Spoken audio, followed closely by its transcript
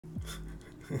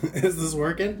Is this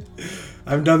working?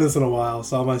 I haven't done this in a while,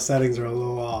 so all my settings are a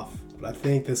little off. But I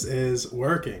think this is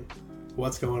working.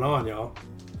 What's going on, y'all?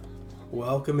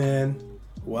 Welcome in.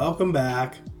 Welcome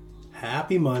back.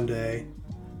 Happy Monday.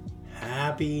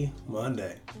 Happy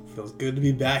Monday. Feels good to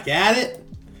be back at it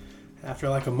after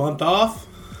like a month off.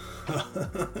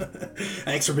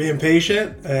 Thanks for being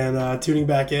patient and tuning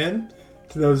back in.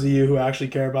 To those of you who actually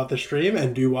care about this stream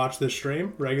and do watch this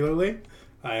stream regularly,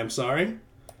 I am sorry.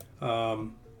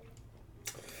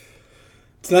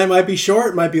 Tonight might be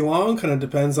short, might be long, kind of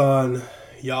depends on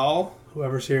y'all,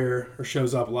 whoever's here or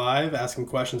shows up live, asking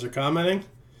questions or commenting.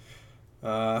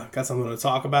 Got something to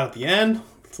talk about at the end.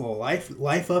 It's a little life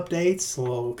updates, a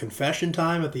little confession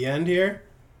time at the end here.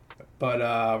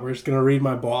 But we're just going to read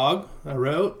my blog I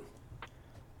wrote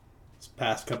this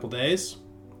past couple days,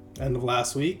 end of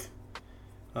last week,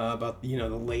 about, the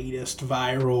latest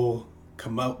viral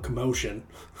commotion.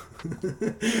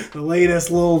 The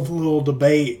latest little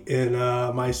debate in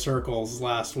my circles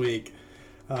last week.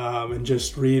 And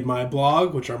just read my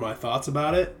blog, which are my thoughts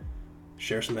about it.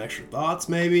 Share some extra thoughts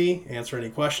maybe. Answer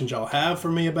any questions y'all have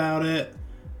for me about it.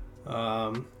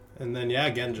 And then,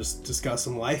 again, just discuss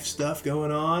some life stuff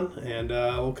going on. And a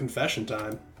little confession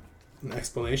time. An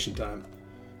explanation time.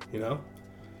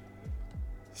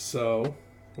 So,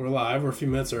 we're live. We're a few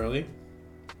minutes early.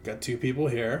 Got two people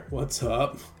here. What's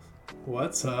up?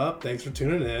 What's up? Thanks for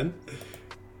tuning in.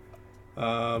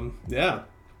 So,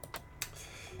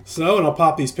 and I'll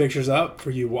pop these pictures up for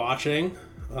you watching,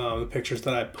 the pictures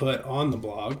that I put on the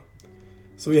blog.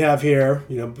 So we have here,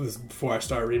 before I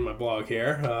start reading my blog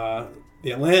here,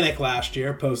 The Atlantic last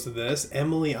year posted this.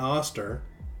 Emily Oster,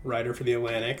 writer for The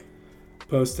Atlantic,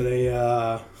 posted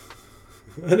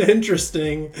an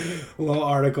interesting little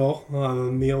article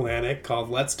on The Atlantic called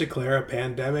 "Let's Declare a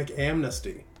Pandemic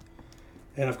Amnesty."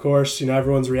 And of course,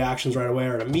 everyone's reactions right away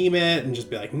are to meme it and just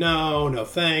be like, no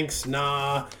thanks,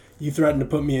 nah, you threatened to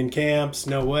put me in camps,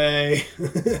 no way.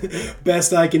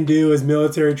 Best I can do is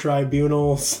military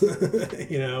tribunals.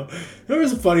 There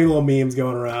was some funny little memes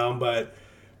going around, but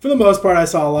for the most part, I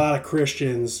saw a lot of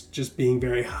Christians just being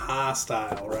very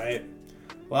hostile, right?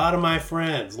 A lot of my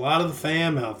friends, a lot of the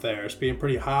fam out there is being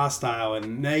pretty hostile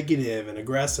and negative and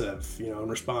aggressive, in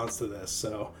response to this.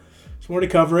 So just wanted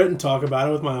to cover it and talk about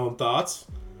it with my own thoughts.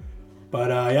 But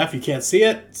if you can't see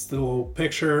it, it's the little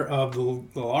picture of the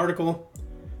little article.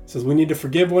 It says, we need to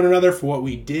forgive one another for what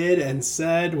we did and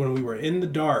said when we were in the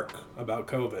dark about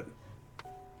COVID.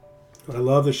 And I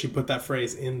love that she put that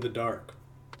phrase, in the dark,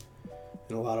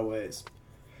 in a lot of ways.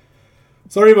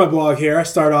 So I'll read my blog here. I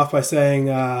start off by saying,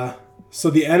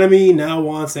 so the enemy now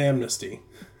wants amnesty.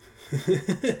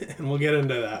 And we'll get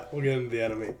into that. We'll get into the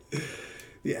enemy.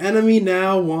 The enemy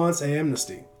now wants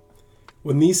amnesty.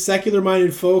 When these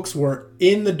secular-minded folks were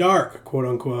in the dark,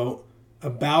 quote-unquote,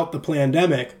 about the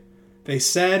pandemic, they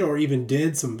said or even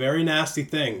did some very nasty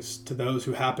things to those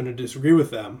who happened to disagree with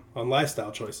them on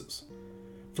lifestyle choices.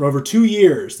 For over 2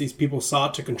 years, these people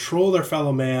sought to control their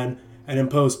fellow man and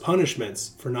impose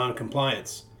punishments for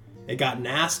non-compliance. It got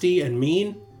nasty and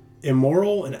mean,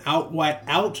 immoral, and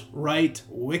outright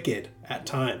wicked at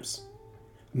times.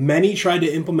 Many tried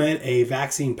to implement a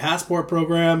vaccine passport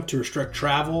program to restrict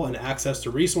travel and access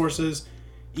to resources,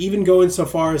 even going so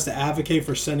far as to advocate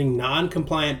for sending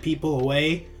non-compliant people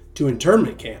away to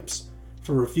internment camps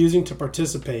for refusing to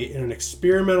participate in an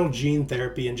experimental gene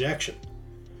therapy injection.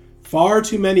 Far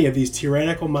too many of these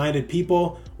tyrannical-minded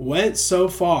people went so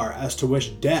far as to wish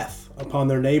death upon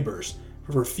their neighbors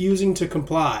for refusing to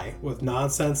comply with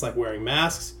nonsense like wearing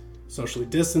masks, socially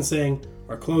distancing,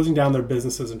 or closing down their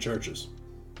businesses and churches.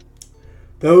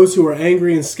 Those who were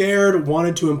angry and scared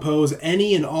wanted to impose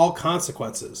any and all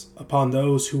consequences upon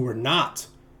those who were not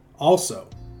also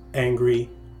angry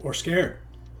or scared.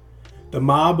 The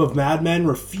mob of madmen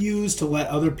refused to let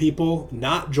other people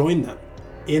not join them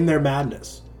in their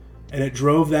madness, and it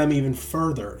drove them even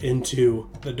further into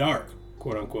the dark,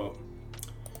 quote unquote.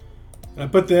 And I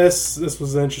put this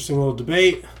was an interesting little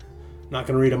debate. I'm not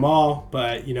going to read them all,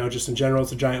 but just in general,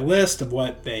 it's a giant list of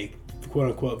what they, quote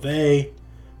unquote, they,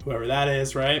 whoever that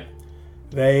is, right?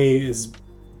 They is,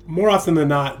 more often than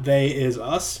not, they is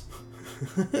us.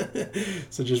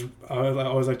 So I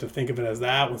always like to think of it as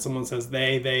that. When someone says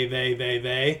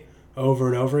they, over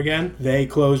and over again, they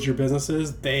closed your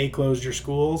businesses, they closed your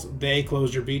schools, they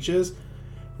closed your beaches.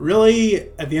 Really,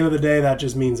 at the end of the day, that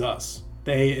just means us.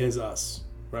 They is us,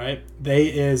 right? They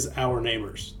is our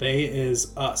neighbors. They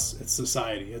is us. It's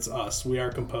society. It's us. We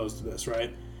are composed of this,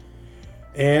 right?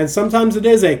 And sometimes it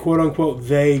is a quote-unquote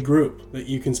they group that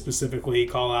you can specifically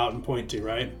call out and point to,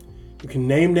 right? You can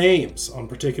name names on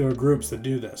particular groups that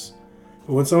do this.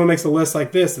 But when someone makes a list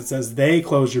like this that says they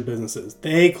closed your businesses,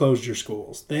 they closed your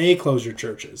schools, they closed your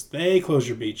churches, they closed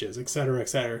your beaches, etc.,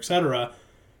 etc., etc.,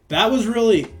 that was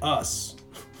really us.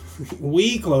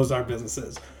 We closed our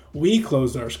businesses. We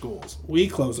closed our schools. We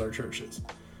closed our churches.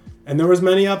 And there was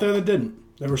many out there that didn't.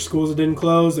 There were schools that didn't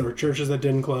close. There were churches that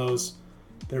didn't close.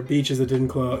 There were beaches that didn't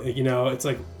close. You know, it's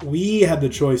like we had the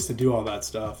choice to do all that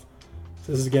stuff.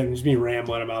 So this is, again, just me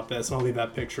rambling about this. I'll leave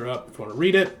that picture up if you want to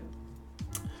read it.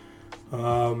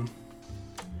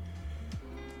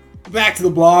 Back to the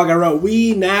blog, I wrote,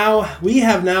 we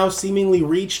have now seemingly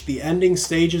reached the ending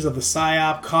stages of the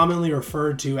PSYOP commonly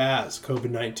referred to as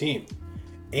COVID-19,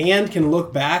 and can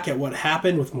look back at what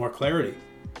happened with more clarity.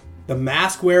 The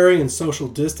mask wearing and social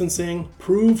distancing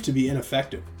proved to be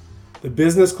ineffective. The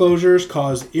business closures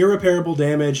caused irreparable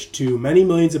damage to many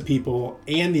millions of people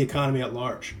and the economy at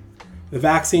large. The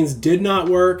vaccines did not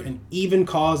work and even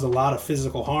caused a lot of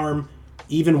physical harm,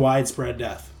 even widespread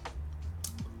death.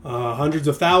 Hundreds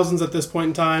of thousands at this point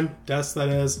in time, deaths that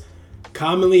is,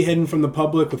 commonly hidden from the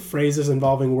public with phrases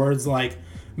involving words like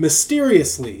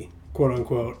mysteriously, quote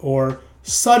unquote, or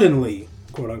suddenly,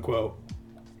 quote unquote.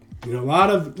 You know,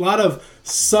 a lot of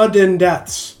sudden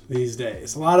deaths these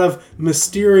days, a lot of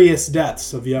mysterious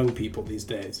deaths of young people these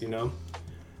days, you know.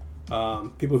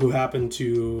 People who happen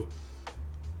to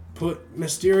put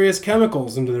mysterious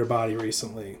chemicals into their body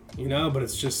recently, you know, but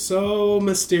it's just so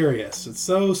mysterious. It's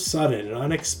so sudden and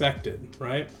unexpected,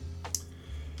 right?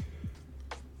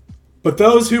 But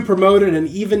those who promoted and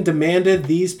even demanded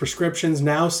these prescriptions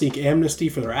now seek amnesty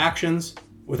for their actions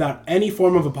without any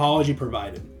form of apology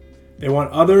provided. They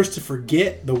want others to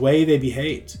forget the way they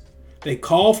behaved. They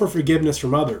call for forgiveness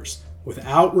from others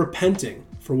without repenting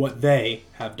for what they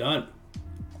have done.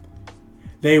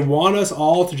 They want us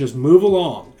all to just move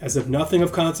along as if nothing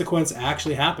of consequence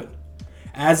actually happened,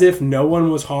 as if no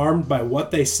one was harmed by what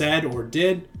they said or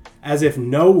did, as if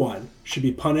no one should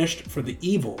be punished for the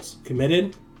evils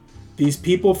committed. These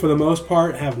people, for the most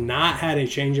part, have not had a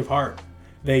change of heart.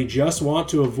 They just want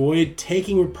to avoid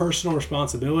taking personal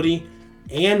responsibility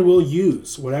and will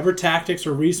use whatever tactics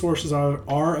or resources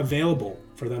are available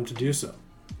for them to do so.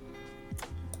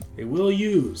 They will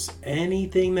use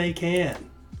anything they can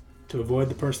to avoid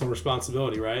the personal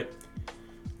responsibility, right?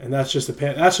 And that's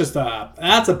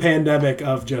a pandemic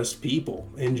of just people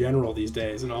in general these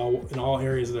days, in all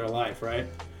areas of their life, right?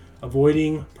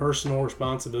 Avoiding personal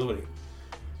responsibility,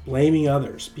 blaming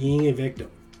others, being a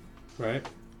victim, right?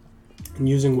 And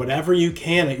using whatever you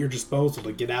can at your disposal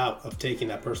to get out of taking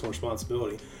that personal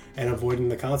responsibility and avoiding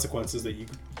the consequences that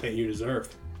you deserve.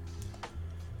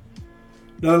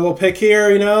 Another little pick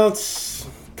here, you know, it's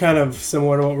kind of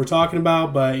similar to what we're talking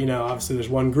about, but, you know, obviously there's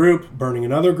one group burning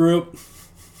another group.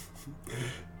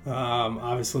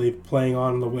 Obviously playing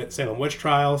on the Salem witch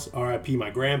trials. R.I.P. my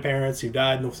grandparents who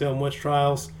died in the Salem witch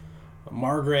trials.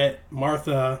 Margaret,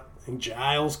 Martha, and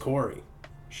Giles Corey.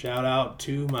 Shout out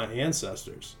to my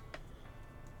ancestors.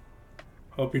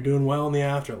 Hope you're doing well in the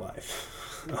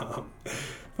afterlife.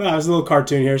 There's a little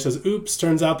cartoon here. It says, oops,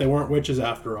 turns out they weren't witches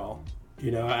after all.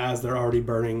 You know, as they're already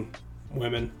burning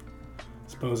women,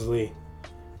 supposedly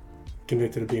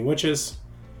convicted of being witches.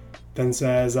 Then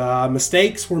says,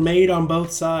 mistakes were made on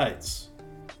both sides,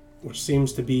 which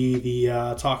seems to be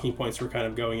the talking points we're kind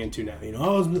of going into now. You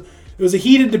know, it was a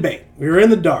heated debate. We were in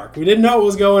the dark. We didn't know what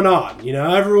was going on. You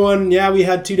know, everyone, we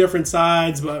had two different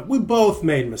sides, but we both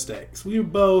made mistakes. We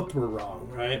both were wrong,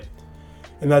 right?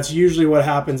 And that's usually what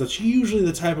happens. That's usually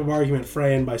the type of argument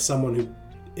framed by someone who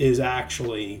is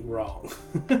actually wrong,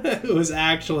 who is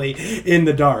actually in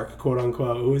the dark, quote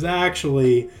unquote, who is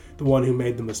actually the one who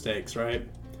made the mistakes, right?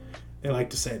 They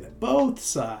like to say that both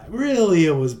sides, really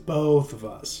it was both of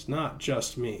us, not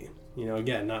just me. You know,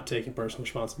 again, not taking personal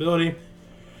responsibility.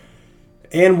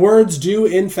 And words do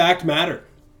in fact matter.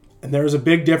 And there is a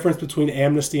big difference between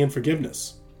amnesty and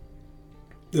forgiveness.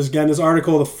 This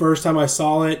article, the first time I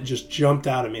saw it, just jumped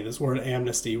out at me. This word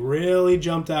amnesty really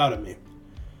jumped out at me.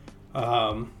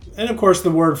 And of course,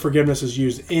 the word forgiveness is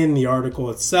used in the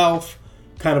article itself,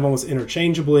 kind of almost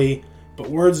interchangeably, but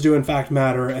words do in fact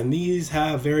matter, and these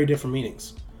have very different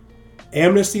meanings.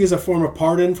 Amnesty is a form of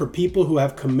pardon for people who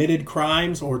have committed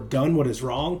crimes or done what is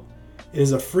wrong. It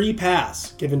is a free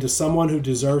pass given to someone who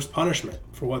deserves punishment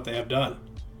for what they have done.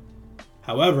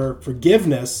 However,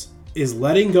 forgiveness is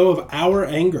letting go of our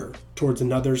anger towards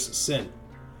another's sin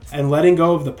and letting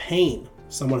go of the pain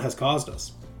someone has caused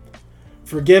us.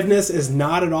 Forgiveness is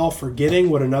not at all forgetting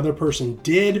what another person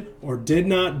did or did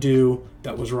not do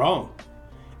that was wrong.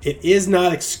 It is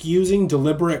not excusing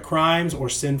deliberate crimes or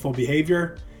sinful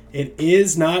behavior. It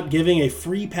is not giving a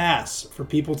free pass for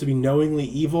people to be knowingly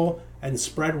evil and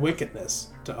spread wickedness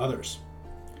to others.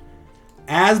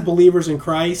 As believers in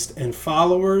Christ and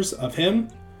followers of Him,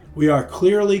 we are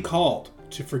clearly called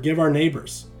to forgive our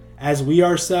neighbors, as we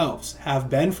ourselves have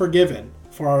been forgiven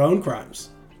for our own crimes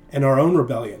and our own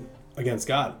rebellion against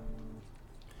God.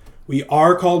 We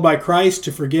are called by Christ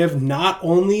to forgive not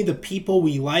only the people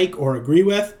we like or agree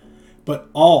with, but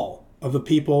all of the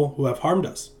people who have harmed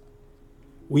us.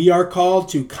 We are called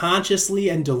to consciously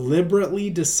and deliberately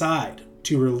decide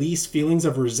to release feelings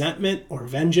of resentment or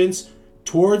vengeance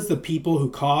towards the people who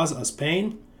cause us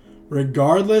pain,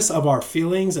 regardless of our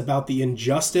feelings about the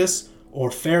injustice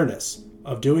or fairness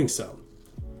of doing so.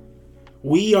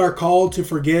 We are called to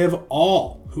forgive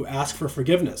all who ask for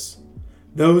forgiveness,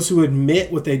 those who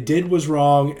admit what they did was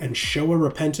wrong and show a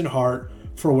repentant heart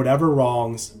for whatever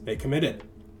wrongs they committed.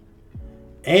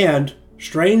 And,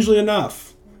 strangely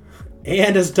enough,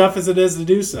 and as tough as it is to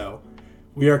do so,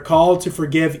 we are called to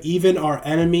forgive even our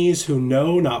enemies who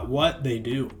know not what they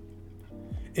do.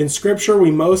 In Scripture,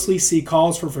 we mostly see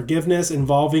calls for forgiveness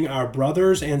involving our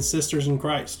brothers and sisters in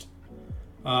Christ.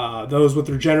 Those with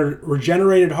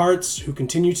regenerated hearts who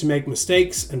continue to make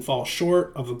mistakes and fall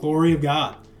short of the glory of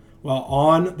God while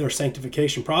on their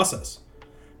sanctification process.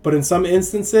 But in some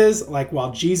instances, like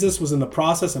while Jesus was in the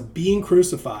process of being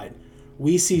crucified,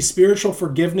 we see spiritual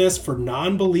forgiveness for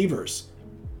non-believers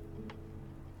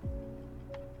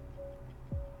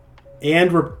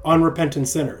and unrepentant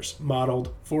sinners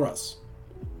modeled for us.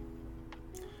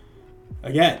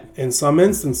 Again, in some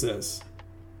instances,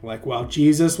 like while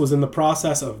Jesus was in the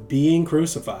process of being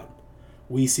crucified,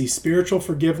 we see spiritual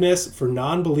forgiveness for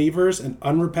non-believers and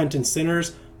unrepentant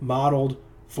sinners modeled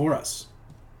for us.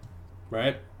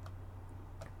 Right?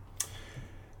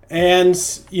 And,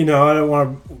 I don't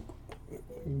want to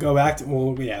go back to,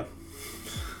 we'll get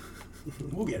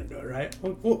into it, right?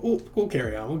 We'll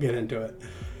carry on. We'll get into it.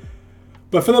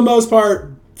 But for the most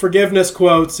part, forgiveness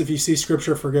quotes, if you see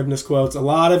Scripture forgiveness quotes, a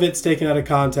lot of it's taken out of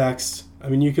context. I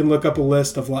mean, you can look up a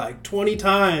list of 20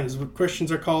 times what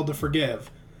Christians are called to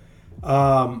forgive.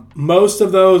 Most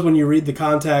of those, when you read the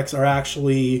context, are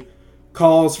actually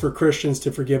calls for Christians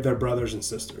to forgive their brothers and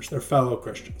sisters, their fellow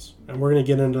Christians. And we're going to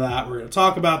get into that. We're going to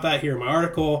talk about that here in my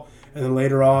article. And then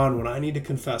later on, when I need to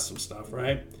confess some stuff,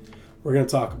 right? We're going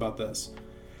to talk about this.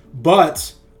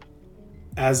 But,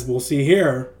 as we'll see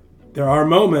here, there are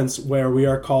moments where we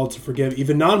are called to forgive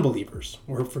even non-believers.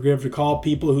 We're forgive to call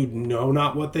people who know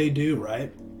not what they do,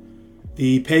 right?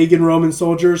 The pagan Roman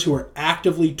soldiers who were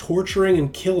actively torturing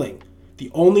and killing the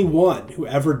only one who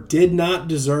ever did not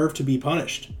deserve to be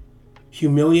punished,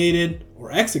 humiliated,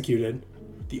 or executed,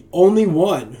 the only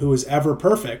one who was ever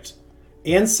perfect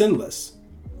and sinless.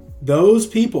 Those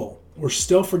people were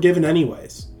still forgiven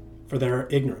anyways for their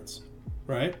ignorance,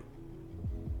 right?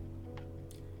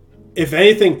 If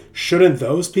anything, shouldn't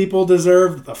those people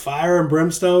deserve the fire and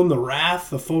brimstone, the wrath,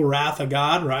 the full wrath of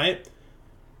God, right?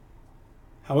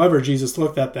 However, Jesus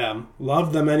looked at them,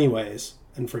 loved them anyways,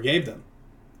 and forgave them.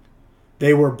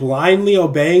 They were blindly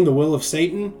obeying the will of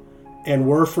Satan and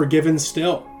were forgiven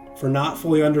still for not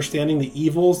fully understanding the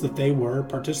evils that they were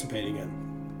participating in.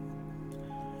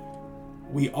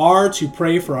 We are to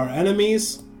pray for our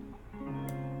enemies,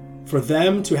 for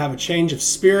them to have a change of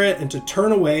spirit and to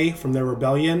turn away from their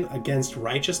rebellion against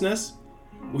righteousness.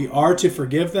 We are to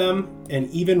forgive them and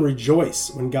even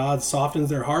rejoice when God softens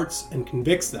their hearts and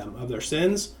convicts them of their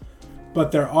sins.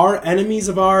 But there are enemies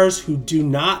of ours who do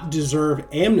not deserve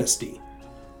amnesty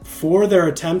for their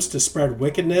attempts to spread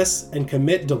wickedness and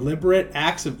commit deliberate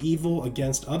acts of evil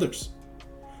against others.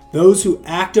 Those who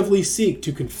actively seek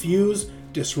to confuse,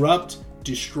 disrupt,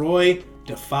 destroy,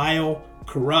 defile,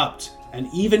 corrupt, and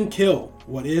even kill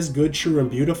what is good, true, and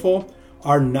beautiful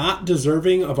are not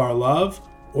deserving of our love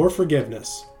or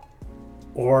forgiveness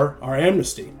or our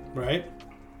amnesty, right?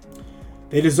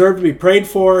 They deserve to be prayed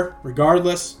for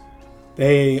regardless.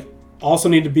 They also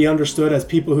need to be understood as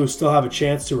people who still have a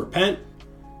chance to repent,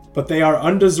 but they are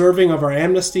undeserving of our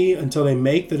amnesty until they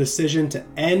make the decision to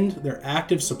end their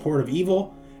active support of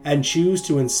evil and choose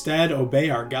to instead obey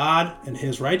our God and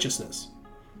His righteousness.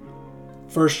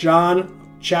 1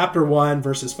 John chapter 1,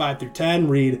 verses 5 through 10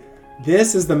 read,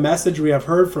 "This is the message we have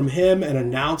heard from Him and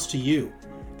announced to you,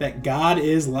 that God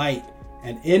is light,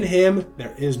 and in Him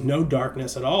there is no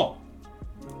darkness at all.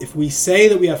 If we say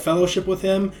that we have fellowship with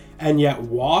Him and yet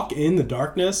walk in the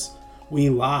darkness, we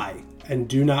lie and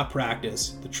do not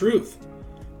practice the truth.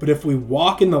 But if we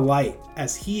walk in the light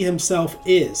as He Himself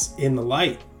is in the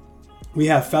light, we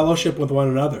have fellowship with one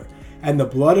another, and the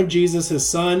blood of Jesus, His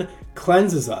Son,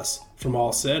 cleanses us from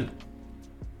all sin."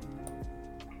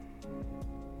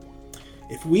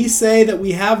 If we say that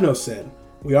we have no sin,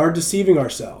 we are deceiving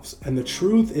ourselves, and the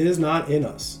truth is not in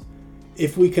us.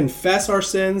 If we confess our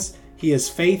sins, he is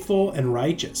faithful and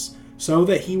righteous, so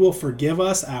that he will forgive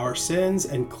us our sins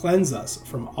and cleanse us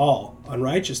from all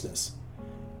unrighteousness.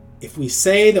 If we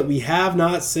say that we have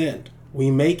not sinned,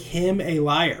 we make him a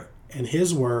liar, and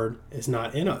his word is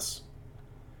not in us.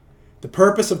 The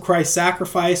purpose of Christ's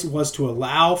sacrifice was to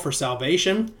allow for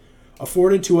salvation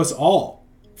afforded to us all,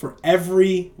 for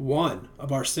every one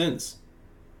of our sins.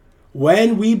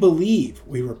 When we believe,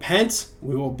 we repent,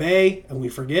 we obey, and we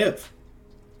forgive.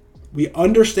 We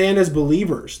understand as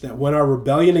believers that when our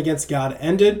rebellion against God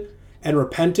ended and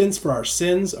repentance for our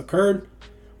sins occurred,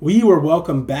 we were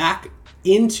welcomed back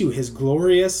into his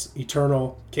glorious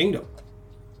eternal kingdom.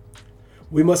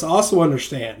 We must also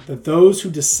understand that those who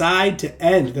decide to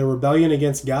end their rebellion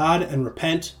against God and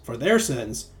repent for their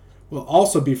sins will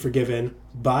also be forgiven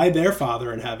by their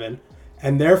Father in heaven,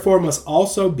 and therefore must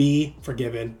also be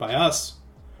forgiven by us,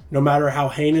 no matter how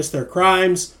heinous their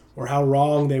crimes or how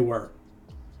wrong they were.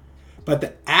 But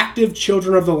the active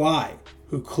children of the lie,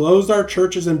 who closed our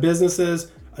churches and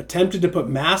businesses, attempted to put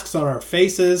masks on our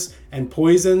faces and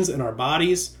poisons in our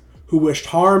bodies, who wished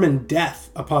harm and death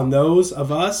upon those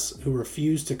of us who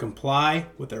refused to comply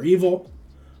with their evil,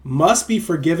 must be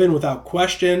forgiven without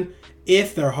question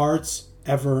if their hearts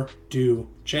ever do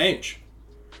change.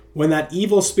 When that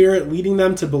evil spirit leading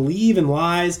them to believe in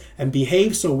lies and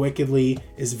behave so wickedly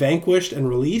is vanquished and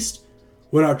released,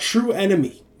 when our true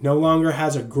enemy no longer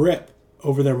has a grip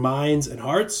over their minds and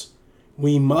hearts,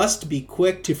 we must be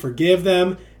quick to forgive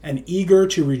them and eager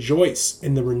to rejoice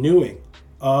in the renewing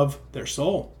of their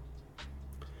soul.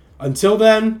 Until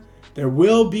then, there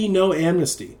will be no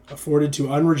amnesty afforded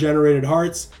to unregenerated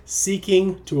hearts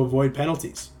seeking to avoid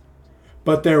penalties.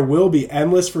 But there will be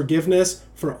endless forgiveness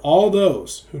for all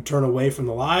those who turn away from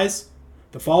the lies,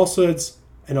 the falsehoods,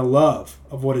 and a love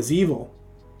of what is evil,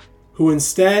 who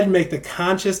instead make the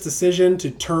conscious decision to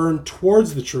turn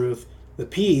towards the truth, the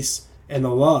peace, and the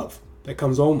love that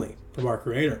comes only from our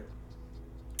Creator.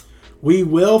 We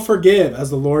will forgive as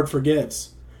the Lord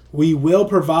forgives. We will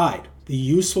provide the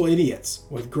useful idiots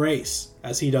with grace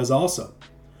as he does also.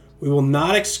 We will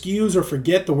not excuse or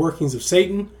forget the workings of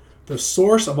Satan, the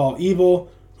source of all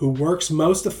evil, who works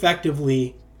most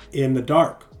effectively in the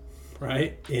dark,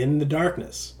 right? In the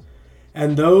darkness.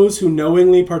 And those who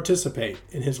knowingly participate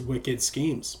in his wicked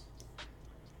schemes.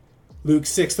 Luke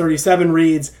 6:37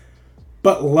 reads,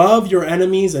 "But love your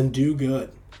enemies and do good,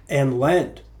 and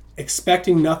lend,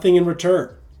 expecting nothing in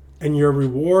return, and your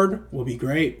reward will be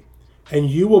great, and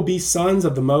you will be sons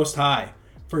of the Most High,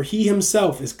 for he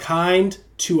himself is kind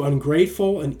to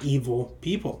ungrateful and evil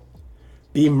people.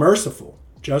 Be merciful,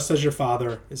 just as your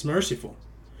Father is merciful.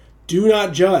 Do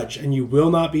not judge, and you will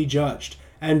not be judged,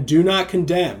 and do not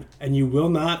condemn, and you will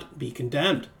not be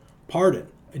condemned. Pardon,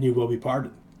 and you will be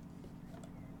pardoned."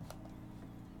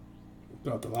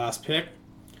 About the last pick. I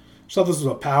thought this was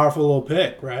a powerful little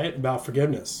pick, right? About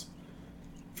forgiveness.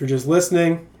 If you're just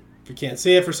listening, if you can't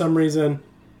see it for some reason,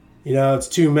 it's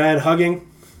two men hugging.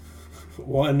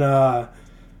 One, what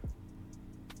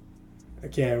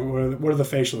are the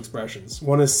facial expressions?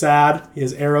 One is sad. He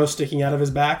has arrows sticking out of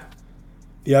his back.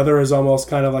 The other is almost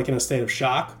kind of like in a state of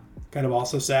shock, kind of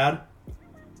also sad,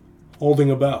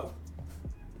 holding a bow,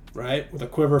 right? With a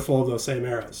quiver full of those same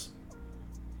arrows.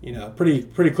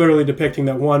 Pretty clearly depicting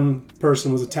that one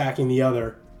person was attacking the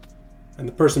other, and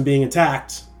the person being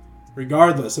attacked,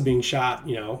 regardless of being shot,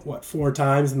 4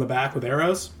 times in the back with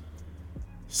arrows,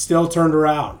 still turned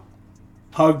around,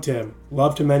 hugged him,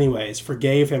 loved him anyways,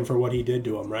 forgave him for what he did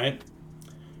to him, right?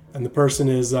 And the person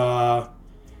is no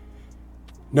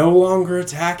longer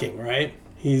attacking, right?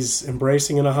 He's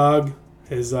embracing in a hug.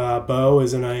 His bow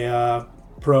is in a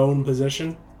prone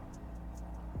position.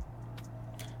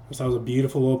 So that was a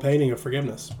beautiful little painting of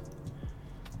forgiveness.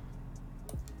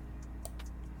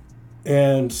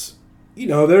 And,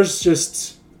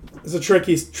 it's a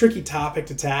tricky topic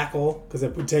to tackle because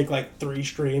it would take like 3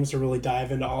 streams to really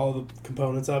dive into all the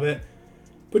components of it.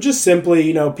 But just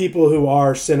simply, people who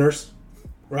are sinners,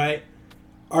 right,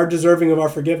 are deserving of our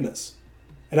forgiveness.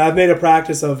 And I've made a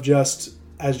practice of just,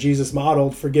 as Jesus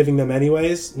modeled, forgiving them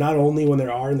anyways, not only when they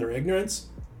are in their ignorance,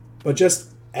 but just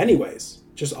anyways,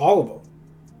 just all of them.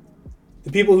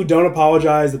 The people who don't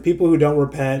apologize, the people who don't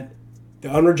repent, the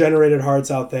unregenerated hearts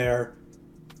out there,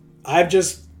 I've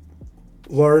just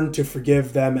learned to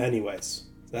forgive them anyways.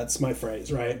 That's my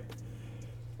phrase, right?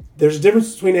 There's a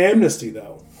difference between amnesty,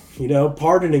 though.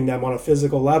 Pardoning them on a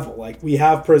physical level. Like, we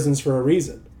have prisons for a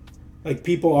reason. Like,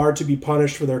 people are to be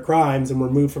punished for their crimes and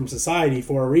removed from society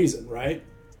for a reason, right?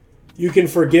 You can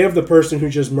forgive the person who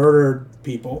just murdered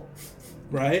people,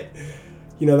 right?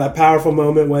 That powerful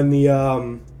moment when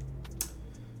the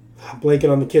I'm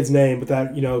blanking on the kid's name, but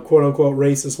that, quote unquote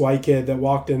racist white kid that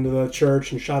walked into the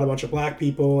church and shot a bunch of black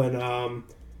people and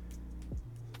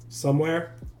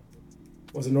somewhere.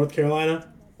 Was it North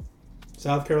Carolina?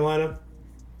 South Carolina?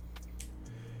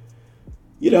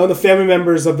 The family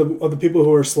members of the people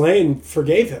who were slain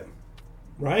forgave him,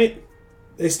 right?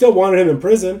 They still wanted him in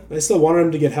prison. They still wanted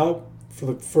him to get help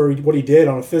for what he did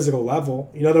on a physical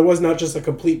level. There was not just a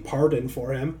complete pardon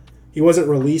for him. He wasn't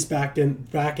released back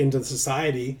into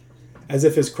society as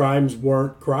if his crimes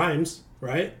weren't crimes,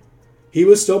 right? He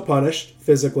was still punished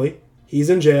physically. He's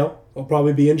in jail. He'll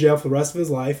probably be in jail for the rest of his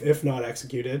life, if not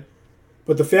executed.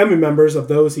 But the family members of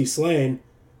those he slain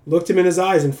looked him in his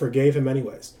eyes and forgave him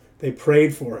anyways. They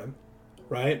prayed for him,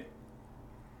 right?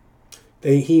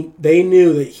 They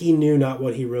knew that he knew not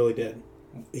what he really did.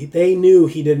 They knew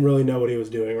he didn't really know what he was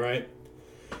doing, right?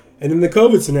 And in the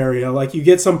COVID scenario, you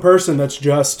get some person that's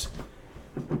just,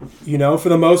 for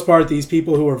the most part, these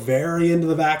people who are very into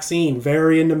the vaccine,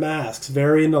 very into masks,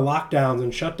 very into lockdowns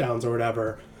and shutdowns or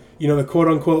whatever, the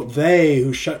quote-unquote they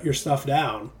who shut your stuff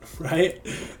down, right?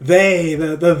 They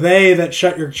that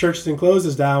shut your churches and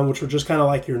closes down, which were just kind of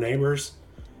like your neighbors,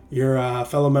 your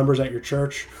fellow members at your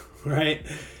church, right?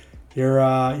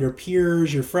 Your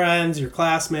peers, your friends, your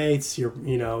classmates, your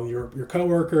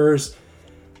coworkers,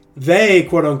 they,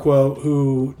 quote unquote,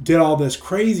 who did all this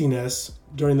craziness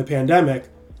during the pandemic,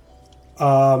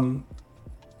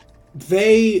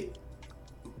 they,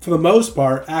 for the most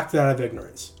part, acted out of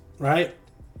ignorance, right?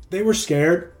 They were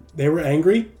scared. They were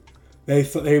angry.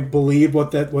 They believed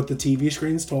what the TV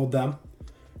screens told them.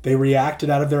 They reacted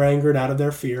out of their anger and out of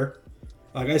their fear.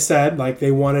 Like I said,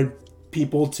 they wanted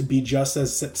people to be just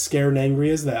as scared and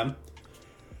angry as them.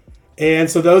 And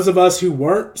so those of us who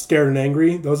weren't scared and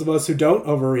angry, those of us who don't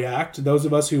overreact, those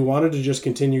of us who wanted to just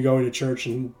continue going to church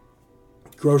and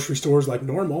grocery stores like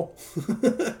normal,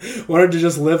 wanted to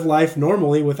just live life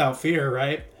normally without fear,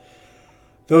 right?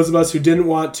 Those of us who didn't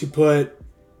want to put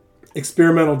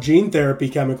experimental gene therapy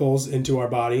chemicals into our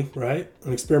body, right?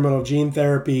 An experimental gene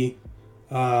therapy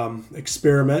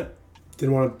experiment.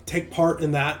 Didn't want to take part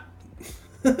in that.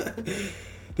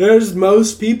 There's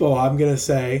most people, I'm going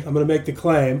to make the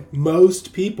claim,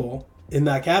 most people in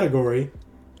that category,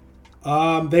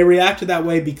 they reacted that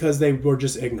way because they were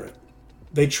just ignorant.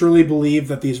 They truly believed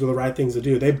that these were the right things to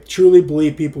do. They truly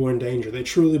believed people were in danger. They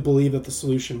truly believed that the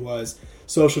solution was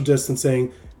social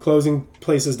distancing, closing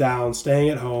places down, staying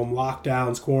at home,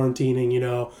 lockdowns,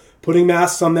 quarantining, putting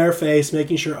masks on their face,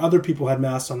 making sure other people had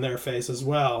masks on their face as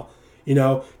well.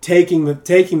 Taking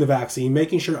the vaccine,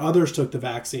 making sure others took the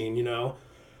vaccine,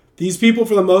 These people,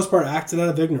 for the most part, acted out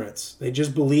of ignorance. They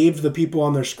just believed the people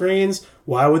on their screens.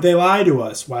 Why would they lie to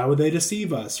us? Why would they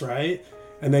deceive us, right?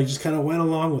 And they just kind of went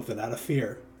along with it out of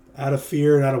fear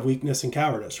and out of weakness and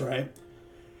cowardice, right?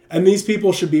 And these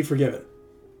people should be forgiven,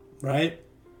 right?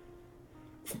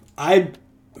 I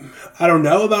don't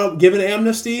know about giving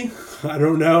amnesty. I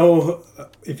don't know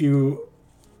if you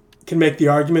can make the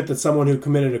argument that someone who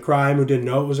committed a crime who didn't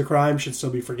know it was a crime should still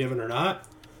be forgiven or not.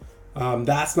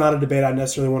 That's not a debate I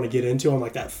necessarily want to get into on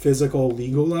that physical,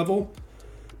 legal level.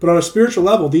 But on a spiritual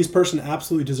level, these persons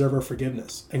absolutely deserve our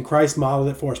forgiveness. And Christ modeled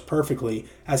it for us perfectly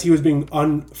as he was being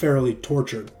unfairly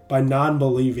tortured by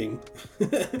non-believing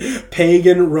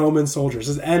pagan Roman soldiers.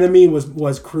 His enemy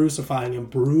was crucifying him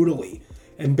brutally,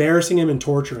 embarrassing him and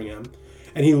torturing him.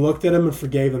 And he looked at him and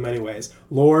forgave them anyways.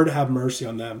 Lord, have mercy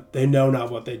on them. They know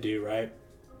not what they do, right?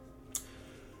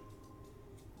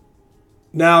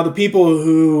 Now, the people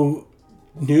who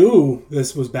knew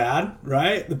this was bad,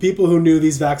 right? The people who knew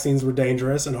these vaccines were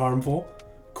dangerous and harmful,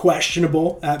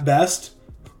 questionable at best,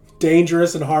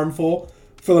 dangerous and harmful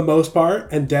for the most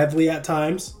part, and deadly at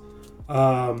times.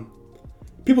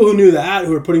 People who knew that,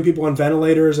 who were putting people on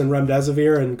ventilators and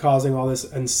remdesivir and causing all this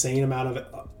insane amount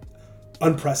of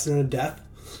unprecedented death,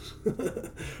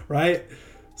 right?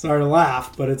 Sorry to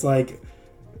laugh, but it's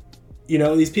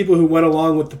these people who went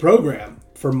along with the program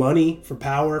for money, for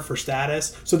power, for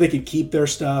status, so they could keep their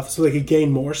stuff, so they could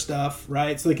gain more stuff,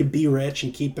 right? So they could be rich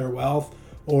and keep their wealth,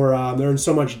 or they're in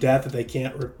so much debt that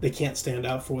they can't stand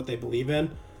up for what they believe in.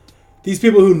 These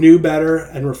people who knew better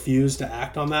and refused to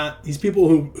act on that, these people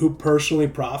who personally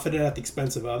profited at the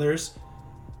expense of others,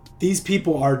 these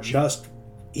people are just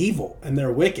evil and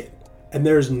they're wicked. And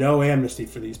there's no amnesty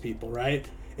for these people, right?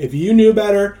 If you knew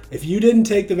better, if you didn't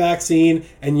take the vaccine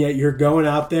and yet you're going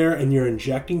out there and you're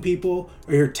injecting people,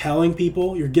 or you're telling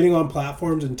people, you're getting on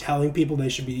platforms and telling people they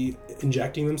should be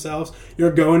injecting themselves,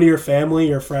 you're going to your family,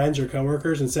 your friends, your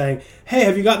coworkers and saying, hey,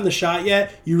 have you gotten the shot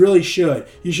yet? You really should.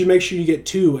 You should make sure you get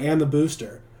 2 and the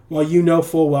booster. While you know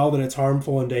full well that it's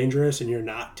harmful and dangerous and you're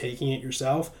not taking it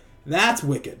yourself, that's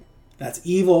wicked. That's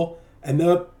evil. And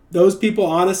those people,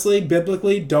 honestly,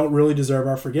 biblically, don't really deserve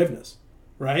our forgiveness,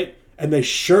 right? And they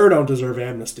sure don't deserve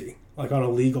amnesty, like on a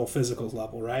legal, physical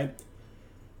level, right?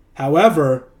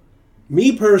 However,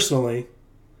 me personally,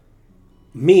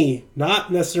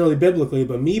 not necessarily biblically,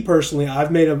 but me personally,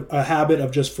 I've made a habit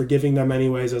of just forgiving them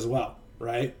anyways as well,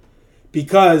 right?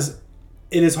 Because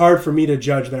it is hard for me to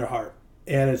judge their heart.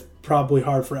 And it's probably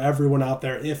hard for everyone out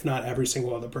there, if not every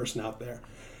single other person out there.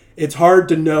 It's hard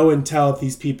to know and tell if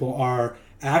these people are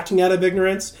acting out of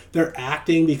ignorance. They're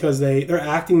acting because they're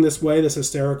acting this way, this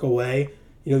hysterical way.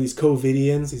 You know, these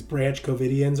COVIDians, these branch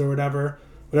COVIDians or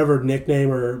whatever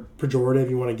nickname or pejorative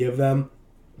you want to give them.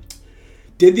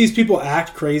 Did these people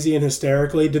act crazy and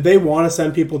hysterically? Did they want to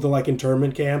send people to like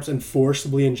internment camps and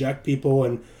forcibly inject people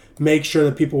and make sure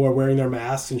that people were wearing their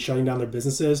masks and shutting down their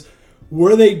businesses?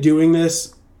 Were they doing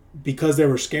this because they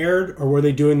were scared, or were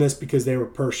they doing this because they were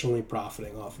personally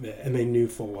profiting off of it and they knew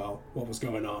full well what was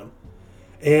going on?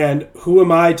 And who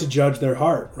am I to judge their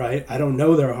heart, right? I don't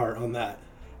know their heart on that.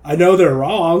 I know they're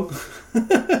wrong.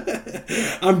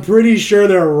 I'm pretty sure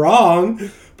they're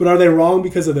wrong, but are they wrong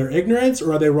because of their ignorance,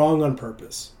 or are they wrong on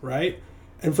purpose, right?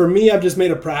 And for me, I've just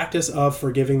made a practice of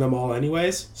forgiving them all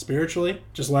anyways, spiritually,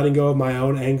 just letting go of my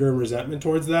own anger and resentment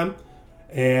towards them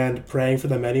and praying for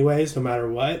them anyways, no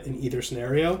matter what, in either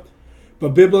scenario. But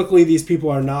biblically, these people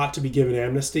are not to be given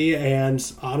amnesty,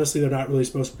 and honestly, they're not really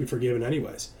supposed to be forgiven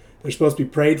anyways. They're supposed to be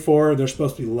prayed for, they're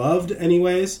supposed to be loved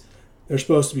anyways, they're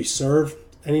supposed to be served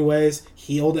anyways,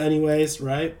 healed anyways,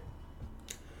 right?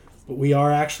 But we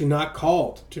are actually not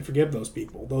called to forgive those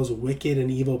people, those wicked and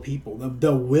evil people,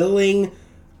 the willing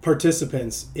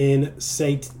participants in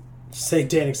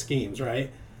satanic schemes,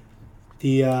 right?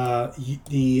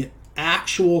 The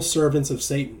actual servants of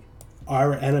Satan,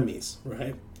 our enemies,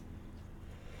 right?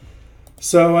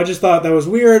 So I just thought that was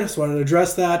weird. Just wanted to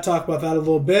address that, talk about that a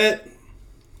little bit,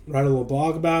 write a little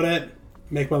blog about it,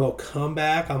 make my little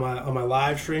comeback on my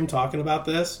live stream talking about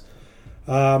this,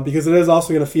 because it is also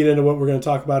going to feed into what we're going to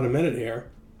talk about in a minute here.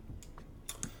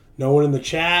 No one in the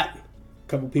chat, a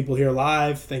couple people here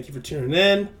live. Thank you for tuning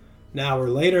in. An hour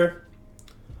later.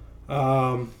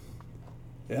 Yeah.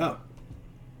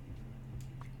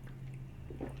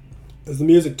 Is the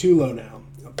music too low now?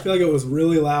 I feel like it was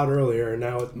really loud earlier, and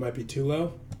now it might be too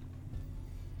low.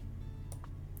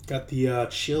 Got the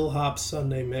Chill Hop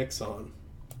Sunday mix on.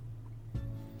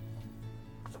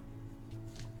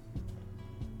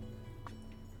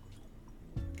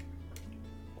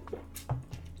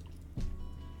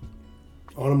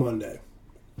 On a Monday.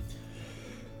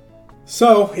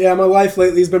 So, yeah, my life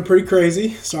lately has been pretty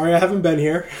crazy. Sorry I haven't been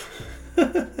here.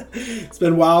 It's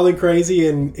been wild and crazy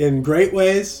in great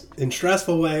ways, in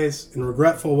stressful ways, in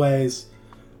regretful ways,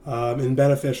 in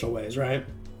beneficial ways, right?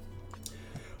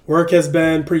 Work has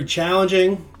been pretty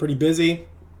challenging, pretty busy,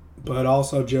 but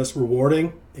also just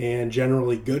rewarding and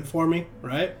generally good for me,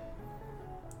 right?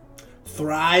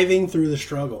 Thriving through the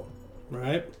struggle,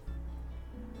 right?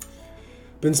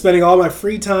 Been spending all my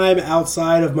free time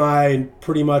outside of my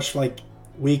pretty much like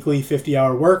weekly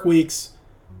 50-hour work weeks,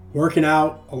 working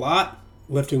out a lot,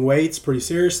 lifting weights pretty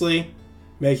seriously,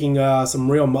 making some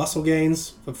real muscle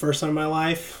gains for the first time in my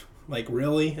life, like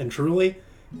really and truly,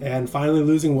 and finally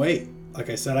losing weight, like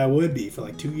I said I would be for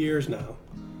like 2 years now.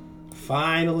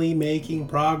 Finally making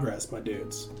progress, my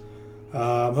dudes.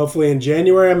 Hopefully in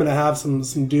January I'm going to have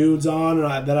some dudes on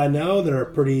that I know that are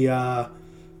pretty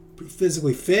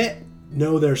physically fit,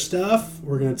 know their stuff.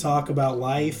 We're going to talk about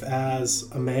life as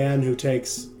a man who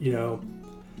takes,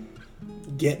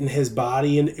 getting his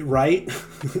body right,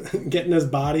 getting his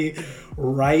body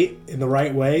right in the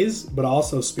right ways, but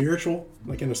also spiritual,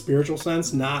 like in a spiritual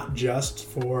sense, not just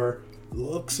for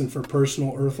looks and for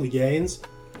personal earthly gains,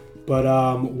 but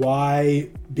why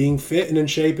being fit and in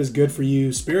shape is good for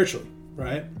you spiritually,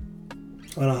 right?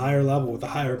 On a higher level with a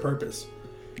higher purpose.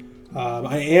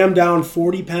 I am down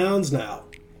 40 pounds now.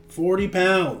 40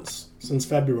 pounds since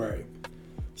February.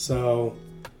 So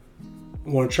I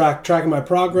want to tracking my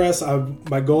progress.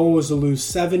 My goal was to lose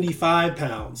 75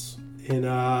 pounds in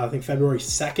I think February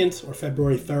 2nd or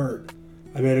February 3rd.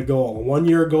 I made a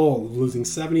 1-year goal of losing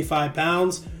 75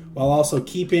 pounds while also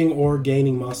keeping or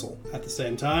gaining muscle at the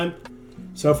same time.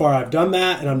 So far I've done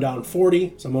that and I'm down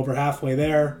 40, so I'm over halfway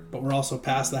there, but we're also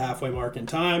past the halfway mark in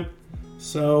time.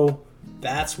 So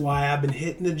that's why I've been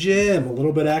hitting the gym a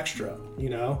little bit extra,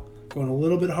 going a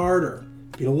little bit harder,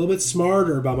 being a little bit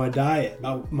smarter about my diet,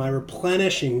 about my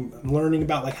replenishing. I'm learning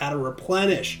about how to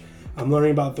replenish. I'm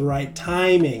learning about the right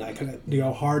timing. I can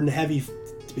go hard and heavy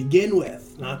to begin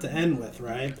with, not to end with,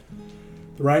 right?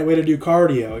 The right way to do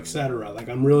cardio, etc.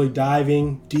 I'm really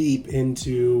diving deep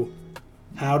into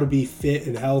how to be fit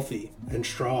and healthy and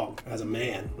strong as a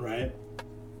man, right?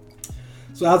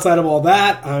 So outside of all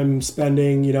that, I'm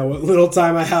spending, what little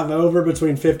time I have over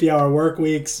between 50-hour work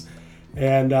weeks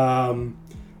and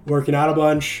working out a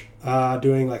bunch,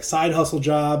 doing like side hustle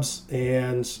jobs.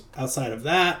 And outside of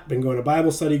that, been going to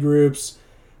Bible study groups,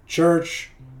 church,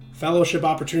 fellowship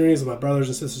opportunities with my brothers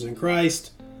and sisters in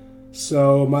Christ.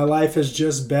 So my life has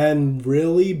just been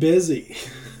really busy.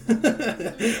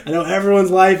 I know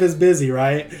everyone's life is busy,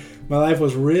 right? My life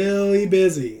was really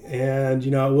busy, and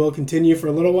it will continue for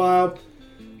a little while,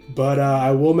 but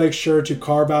I will make sure to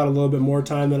carve out a little bit more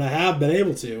time than I have been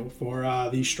able to for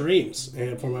these streams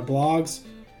and for my blogs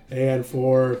and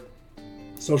for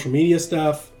social media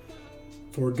stuff,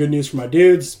 for Good News for My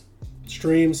Dudes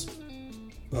streams.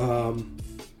 I'll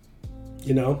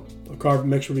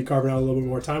make sure we carve out a little bit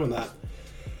more time on that.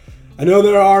 I know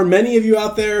there are many of you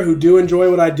out there who do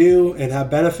enjoy what I do and have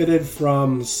benefited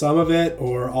from some of it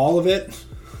or all of it.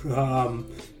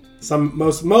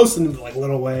 Most in like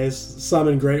little ways, some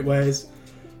in great ways.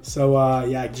 So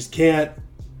I just can't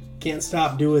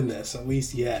stop doing this, at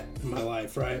least yet in my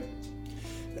life, right?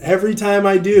 Every time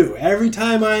I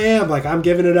am, like, I'm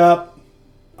giving it up.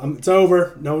 It's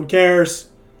over. No one cares,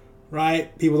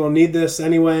 right? People don't need this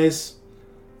anyways.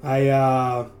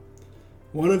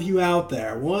 One of you out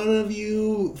there, one of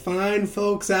you fine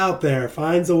folks out there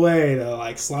finds a way to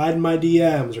like slide in my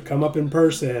DMs or come up in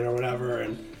person or whatever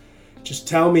and just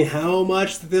tell me how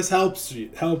much this helps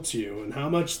you and how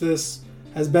much this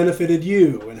has benefited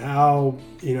you and how,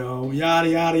 yada,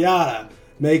 yada, yada.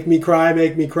 Make me cry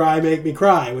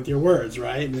with your words,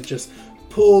 right? And it just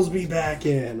pulls me back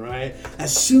in, right?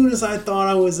 As soon as I thought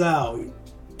I was out,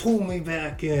 pull me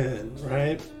back in,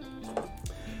 right?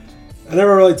 I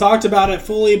never really talked about it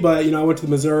fully, but, I went to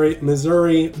the Missouri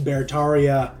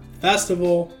Beartaria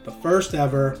Festival, the first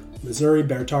ever Missouri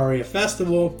Beartaria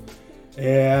Festival.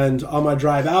 And on my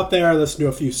drive out there, I listened to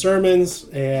a few sermons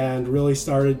and really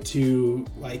started to,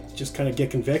 just kind of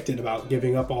get convicted about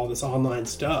giving up all this online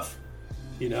stuff,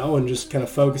 and just kind of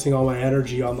focusing all my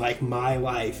energy on, my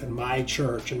life and my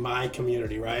church and my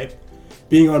community, right?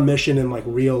 Being on mission in,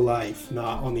 real life,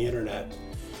 not on the internet.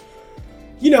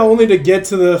 Only to get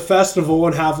to the festival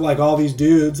and have all these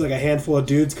dudes, a handful of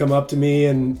dudes come up to me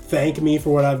and thank me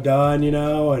for what I've done,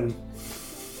 and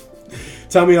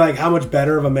tell me how much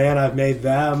better of a man I've made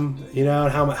them,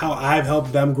 and how I've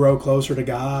helped them grow closer to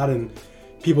God, and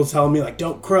people telling me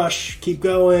don't crush, keep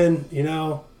going,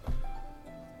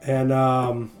 and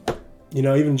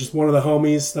even just one of the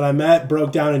homies that I met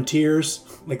broke down in tears,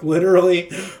 literally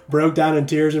broke down in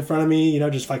tears in front of me,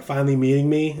 just finally meeting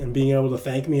me and being able to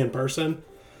thank me in person.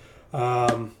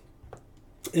 And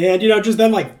just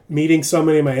then meeting so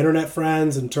many of my internet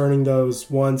friends and turning those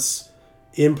once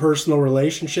impersonal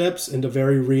relationships into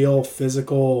very real,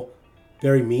 physical,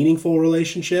 very meaningful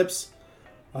relationships,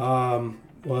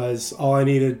 was all I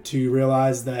needed to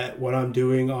realize that what I'm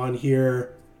doing on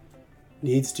here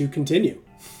needs to continue,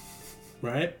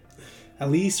 right?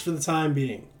 At least for the time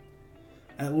being.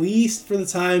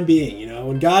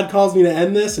 When God calls me to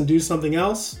end this and do something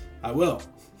else, I will.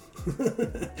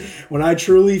 When I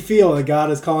truly feel that God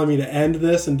is calling me to end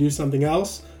this and do something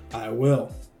else, I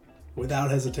will. Without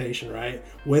hesitation, right?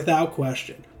 Without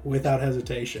question, without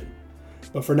hesitation.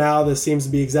 But for now, this seems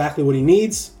to be exactly what he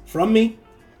needs from me.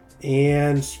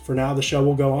 And for now, the show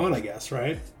will go on, I guess,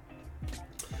 right?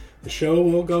 The show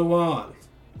will go on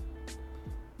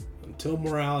until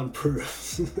morale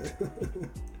improves.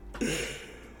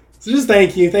 So just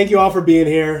thank you. Thank you all for being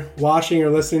here, watching or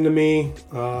listening to me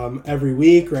every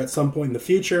week or at some point in the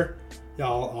future.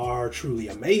 Y'all are truly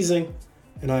amazing.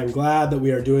 And I'm glad that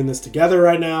we are doing this together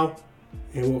right now.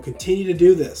 And we'll continue to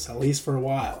do this, at least for a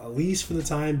while, at least for the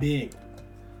time being.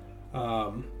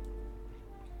 My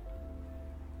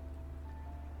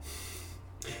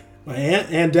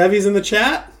Aunt Debbie's in the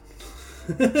chat.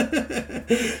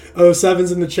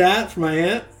 07's in the chat for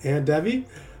my Aunt Debbie.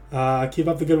 Keep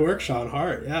up the good work, Sean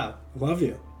Hart. Yeah, love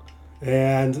you.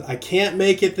 And I can't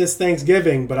make it this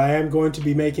Thanksgiving, but I am going to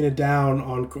be making it down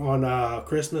on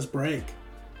Christmas break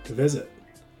to visit.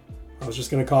 I was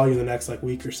just going to call you the next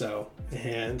week or so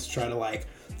and try to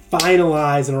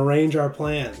finalize and arrange our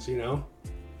plans,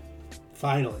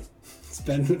 Finally.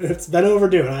 It's been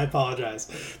overdue, and I apologize.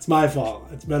 It's my fault.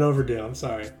 It's been overdue. I'm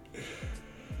sorry.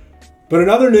 But in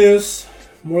other news,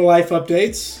 more life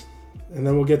updates. And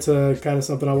then we'll get to kind of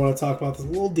something I want to talk about that's a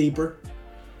little deeper.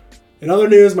 In other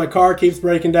news, my car keeps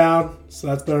breaking down. So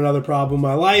that's been another problem in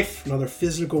my life. Another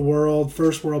physical world,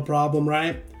 first world problem,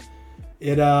 right?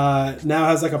 It now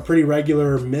has a pretty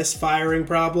regular misfiring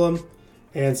problem.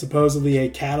 and supposedly a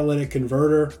catalytic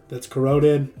converter that's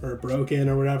corroded or broken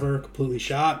or whatever, completely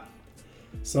shot.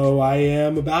 So I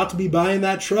am about to be buying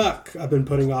that truck I've been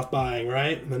putting off buying,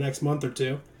 right, in the next month or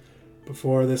two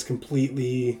before this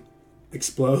completely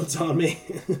explodes on me.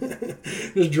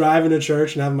 Just driving to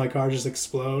church and having my car just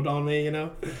explode on me, you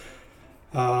know.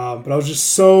 But I was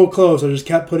just so close. I just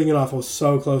kept putting it off. I was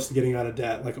so close to getting out of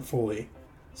debt, like fully.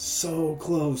 So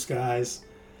close, guys.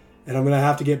 And I'm going to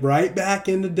have to get right back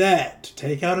into debt to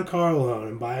take out a car loan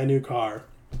and buy a new car.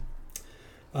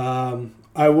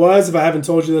 I was, if I haven't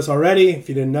told you this already, if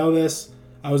you didn't know this,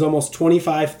 I was almost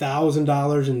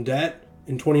 $25,000 in debt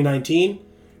in 2019.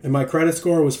 And my credit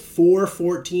score was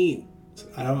 414.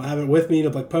 I don't have it with me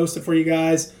to post it for you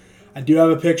guys. I do have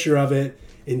a picture of it.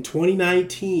 In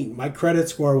 2019, my credit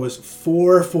score was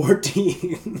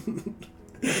 414.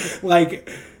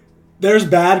 There's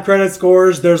bad credit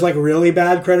scores. There's really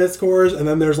bad credit scores. And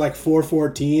then there's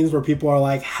 414s where people are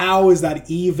like, how is that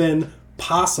even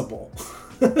possible?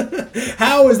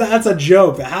 How is that? That's a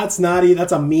joke. That's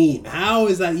a meme. How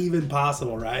is that even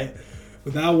possible, right?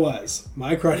 But that was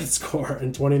my credit score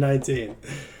in 2019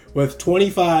 with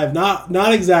 25,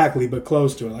 not exactly, but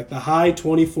close to it, the high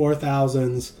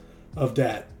 24,000s of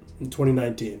debt in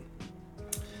 2019.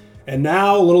 And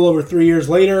now, a little over 3 years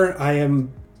later, I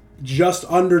am just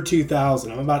under 2,000.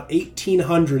 I'm about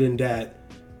 1,800 in debt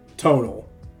total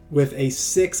with a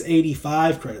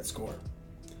 685 credit score.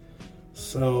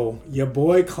 So your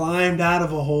boy climbed out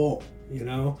of a hole, you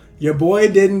know? Your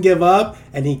boy didn't give up,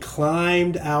 and he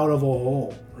climbed out of a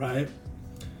hole, right?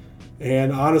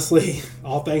 And honestly,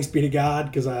 all thanks be to God,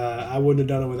 because I wouldn't have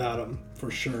done it without him,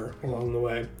 for sure, along the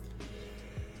way.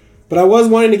 But I was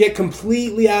wanting to get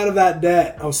completely out of that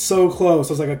debt. I was so close.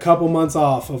 I was a couple months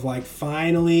off of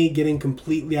finally getting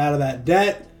completely out of that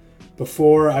debt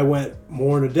before I went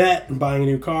more into debt and buying a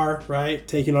new car, right?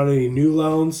 Taking on any new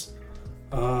loans.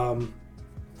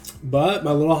 But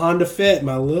my little Honda Fit,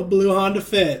 my little blue Honda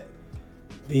Fit,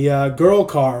 the girl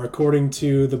car, according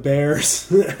to the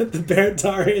Bears at the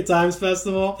Beartaria Times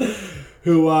Festival,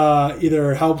 who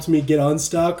either helped me get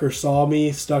unstuck or saw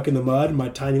me stuck in the mud in my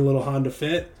tiny little Honda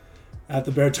Fit at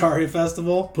the Beartaria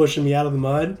Festival, pushing me out of the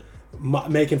mud,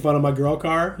 making fun of my girl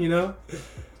car, you know.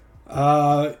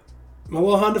 My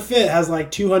little Honda Fit has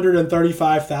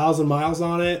 235,000 miles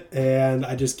on it, and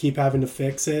I just keep having to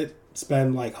fix it,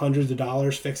 spend hundreds of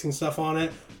dollars fixing stuff on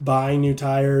it, buying new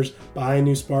tires, buying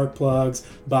new spark plugs,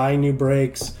 buying new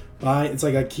brakes. It's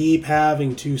I keep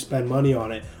having to spend money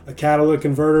on it. A catalytic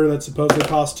converter that supposedly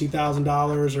costs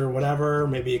 $2,000 or whatever,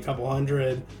 maybe a couple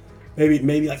hundred, maybe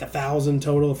 $1,000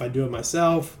 total if I do it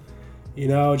myself. You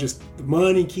know, just the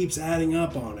money keeps adding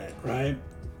up on it, right?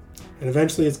 And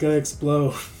eventually it's going to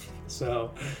explode.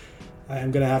 So I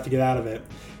am going to have to get out of it.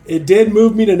 It did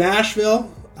move me to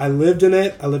Nashville. I lived in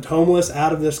it. I lived homeless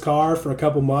out of this car for a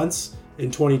couple months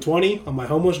in 2020 on my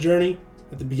homeless journey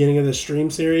at the beginning of this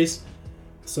stream series.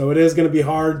 So it is going to be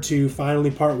hard to finally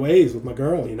part ways with my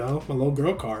girl, you know, my little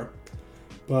girl car.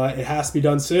 But it has to be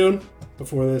done soon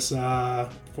before this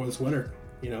winter,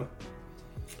 you know.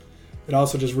 It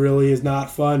also just really is not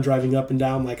fun driving up and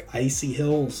down icy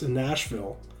hills in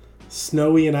Nashville.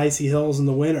 Snowy and icy hills in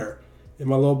the winter in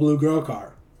my little blue girl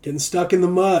car. Getting stuck in the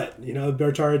mud, you know, the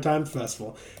Beartaria Times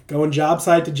Festival. Going job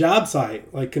site to job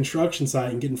site, construction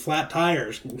site, and getting flat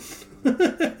tires.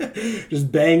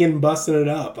 Just banging, busting it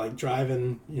up,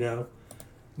 driving, you know,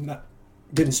 not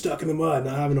getting stuck in the mud,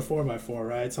 not having a 4x4,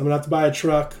 right? So I'm going to have to buy a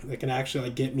truck that can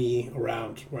actually, get me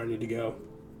around where I need to go.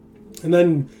 And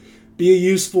then be a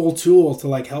useful tool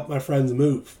to, help my friends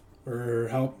move. Or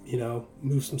help, you know,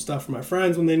 move some stuff for my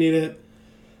friends when they need it.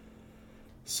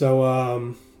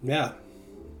 So, yeah.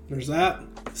 There's that.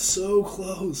 So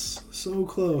close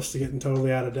to getting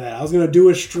totally out of debt. I was going to do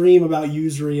a stream about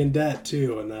usury and debt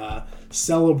too and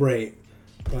celebrate,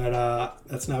 but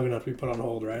that's now going to have to be put on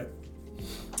hold, right?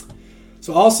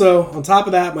 So also, on top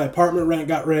of that, my apartment rent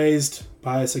got raised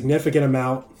by a significant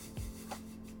amount,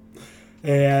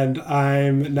 and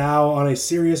I'm now on a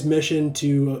serious mission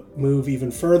to move even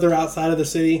further outside of the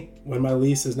city when my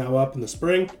lease is now up in the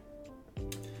spring.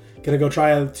 Gonna go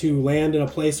try to land in a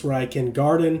place where I can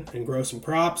garden and grow some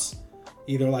crops,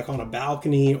 either on a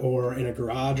balcony or in a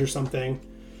garage or something.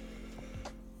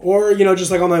 Or, you know,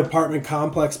 just on the apartment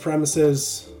complex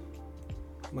premises,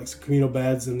 some communal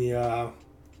beds in the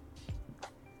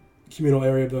communal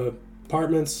area of the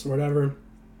apartments or whatever.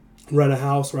 Rent a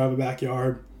house where I have a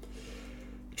backyard.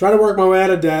 Try to work my way out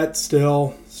of debt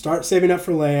still. Start saving up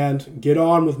for land. Get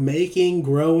on with making,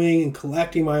 growing, and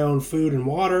collecting my own food and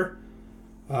water.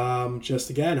 Just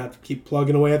again, have to keep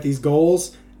plugging away at these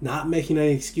goals, not making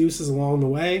any excuses along the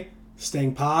way,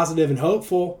 staying positive and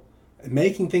hopeful, and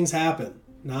making things happen,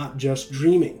 not just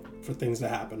dreaming for things to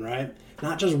happen, right?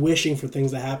 Not just wishing for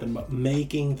things to happen, but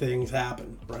making things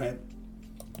happen, right?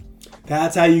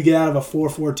 That's how you get out of a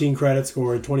 414 credit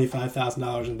score and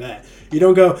 $25,000 in debt. You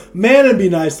don't go, man, it'd be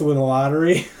nice to win the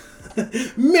lottery.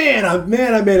 man, I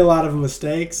made a lot of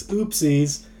mistakes.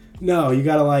 Oopsies. No, you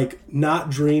gotta like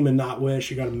not dream and not wish.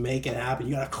 You gotta make it happen.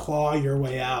 You gotta claw your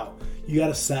way out. You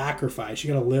gotta sacrifice.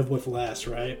 You gotta live with less,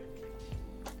 right?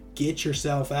 Get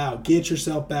yourself out. Get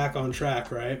yourself back on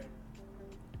track, right?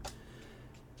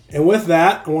 And with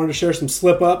that, I wanted to share some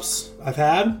slip-ups I've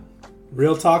had.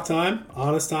 Real talk time,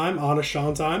 honest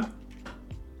Sean time.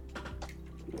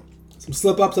 Some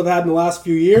slip-ups I've had in the last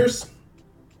few years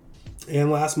and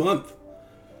last month.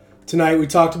 Tonight we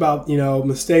talked about,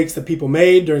 mistakes that people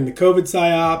made during the COVID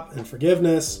psyop and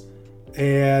forgiveness.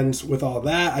 And with all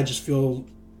that, I just feel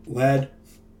led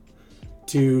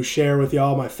to share with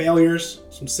y'all my failures,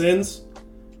 some sins,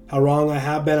 how wrong I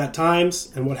have been at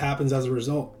times, and what happens as a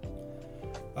result.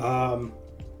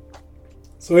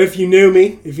 So if you knew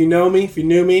me,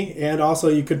 and also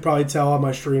you could probably tell on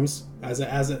my streams as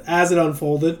it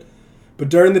unfolded. But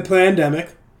during the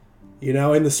pandemic,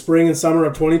 in the spring and summer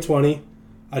of 2020,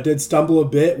 I did stumble a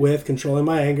bit with controlling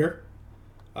my anger.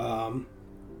 Got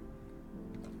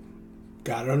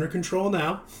it under control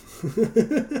now.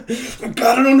 I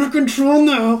got it under control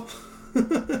now.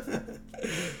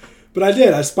 But I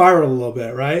did. I spiraled a little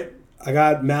bit, right? I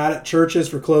got mad at churches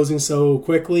for closing so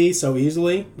quickly, so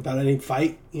easily, without any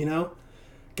fight,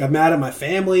 Got mad at my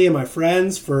family and my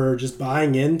friends for just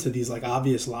buying into these like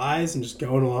obvious lies and just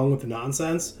going along with the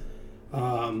nonsense.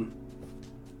 And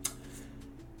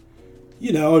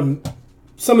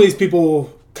some of these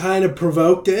people kind of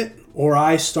provoked it, or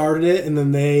I started it and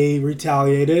then they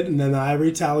retaliated and then I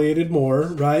retaliated more,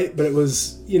 right? But it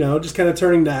was, just kind of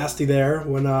turning nasty there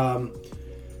when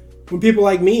people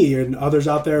like me and others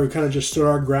out there who kind of just stood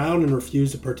our ground and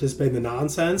refused to participate in the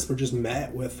nonsense were just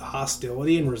met with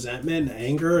hostility and resentment and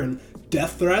anger and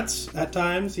death threats at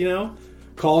times,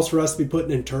 calls for us to be put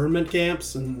in internment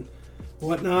camps and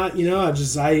whatnot, I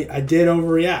did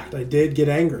overreact. I did get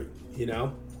angry,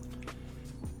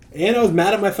 And I was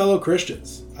mad at my fellow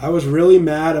Christians. I was really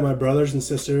mad at my brothers and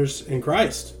sisters in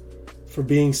Christ for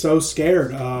being so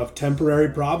scared of temporary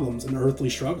problems and earthly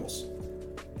struggles.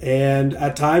 And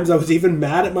at times I was even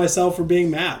mad at myself for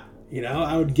being mad.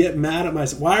 I would get mad at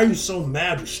myself. Why are you so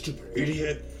mad, you stupid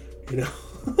idiot?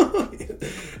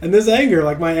 And this anger,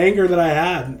 like my anger that I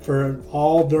had for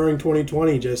all during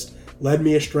 2020 just led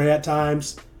me astray at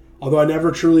times. Although I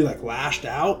never truly like lashed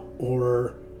out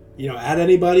or, at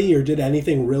anybody or did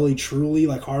anything really truly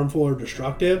like harmful or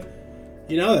destructive.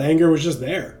 The anger was just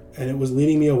there and it was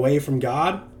leading me away from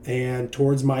God and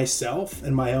towards myself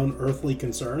and my own earthly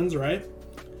concerns, right?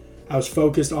 I was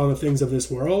focused on the things of this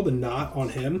world and not on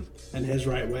Him and His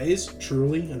right ways,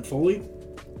 truly and fully.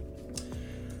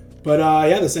 But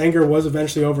this anger was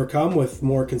eventually overcome with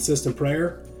more consistent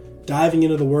prayer, diving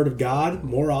into the Word of God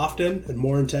more often and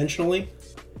more intentionally.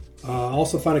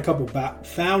 Also found a couple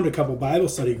Bible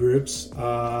study groups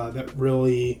that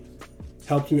really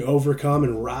helped me overcome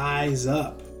and rise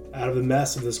up out of the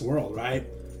mess of this world, right?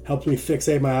 Helped me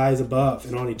fixate my eyes above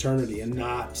and on eternity and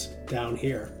not down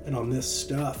here and on this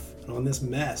stuff. On this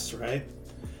mess, right?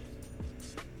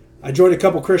 I joined a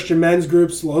couple Christian men's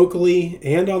groups locally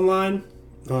and online.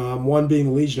 One being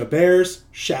the Legion of Bears.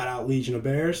 Shout out Legion of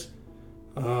Bears.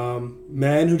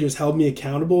 Men who just held me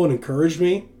accountable and encouraged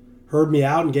me, heard me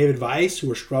out and gave advice, who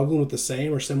were struggling with the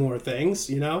same or similar things,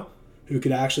 who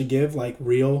could actually give like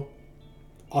real,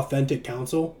 authentic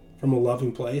counsel from a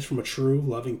loving place, from a true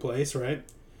loving place, right?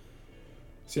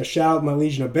 So shout out my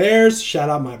Legion of Bears, shout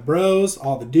out my bros,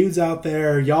 all the dudes out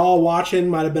there. Y'all watching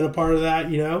might have been a part of that,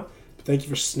 But thank you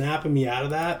for snapping me out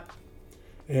of that.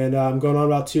 And I'm going on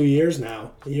about 2 years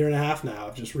now, a year and a half now,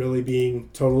 of just really being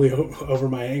totally over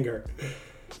my anger.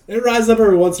 It rises up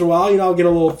every once in a while, I'll get a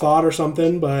little thought or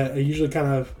something, but I usually kind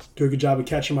of do a good job of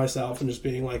catching myself and just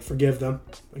being like, forgive them.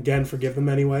 Again, forgive them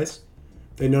anyways.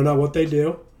 They know not what they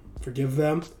do. Forgive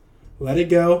them. Let it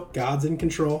go. God's in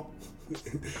control.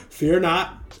 Fear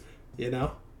not,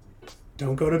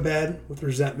 Don't go to bed with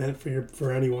resentment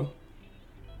for anyone.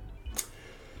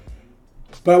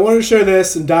 But I wanted to share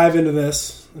this and dive into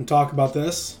this and talk about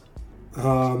this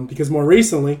because more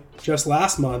recently, just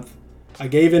last month, I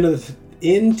gave into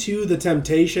the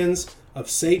temptations of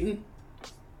Satan.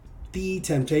 The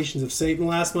temptations of Satan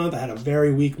last month. I had a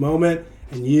very weak moment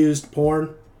and used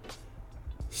porn.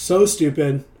 So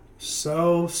stupid.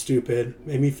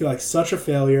 Made me feel like such a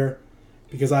failure.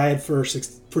 Because I had for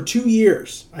 2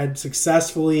 years, I had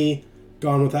successfully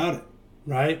gone without it,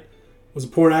 right? Was a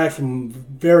porn addict from a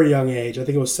very young age. I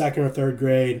think it was second or third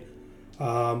grade.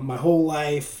 My whole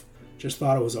life, just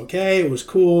thought it was okay. It was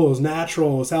cool. It was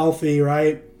natural. It was healthy,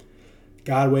 right?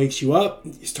 God wakes you up.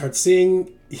 You start seeing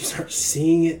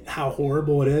it, how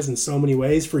horrible it is in so many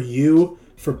ways for you,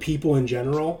 for people in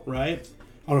general, right?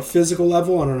 On a physical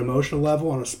level, on an emotional level,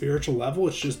 on a spiritual level,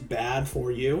 it's just bad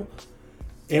for you.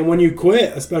 And when you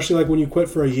quit, especially like when you quit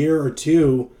for a year or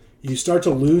two, you start to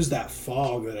lose that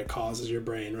fog that it causes your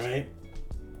brain, right?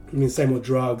 I mean, same with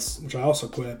drugs, which I also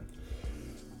quit.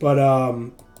 But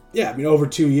yeah, I mean, over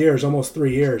 2 years, almost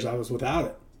 3 years, I was without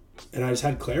it. And I just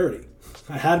had clarity.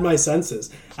 I had my senses.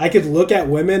 I could look at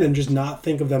women and just not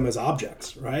think of them as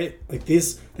objects, right? Like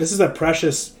this is a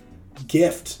precious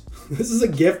gift. This is a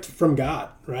gift from God,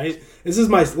 right? This is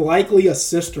likely a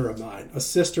sister of mine, a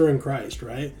sister in Christ,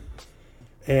 right?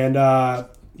 And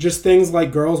just things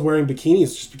like girls wearing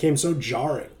bikinis just became so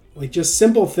jarring. Like just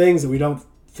simple things that we don't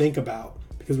think about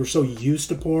because we're so used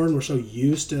to porn. We're so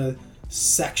used to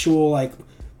sexual, like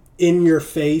in your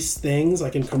face things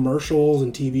like in commercials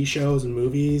and TV shows and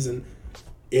movies. And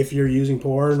if you're using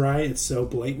porn, right, it's so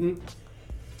blatant.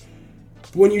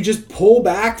 When you just pull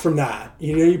back from that,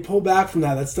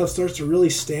 that stuff starts to really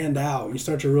stand out. You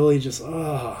start to really just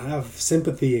have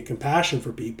sympathy and compassion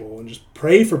for people and just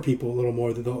pray for people a little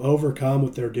more that they'll overcome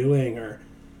what they're doing or,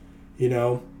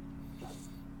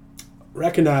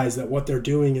 recognize that what they're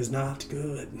doing is not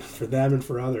good for them and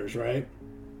for others, right?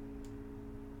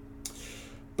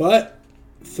 But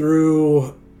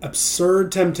through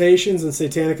absurd temptations and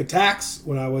satanic attacks,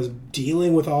 when I was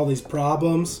dealing with all these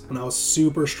problems, when I was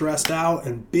super stressed out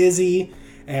and busy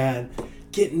and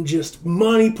getting just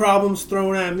money problems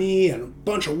thrown at me and a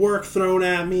bunch of work thrown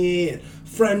at me and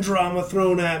friend drama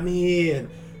thrown at me and,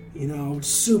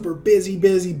 super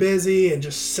busy and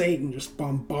just Satan just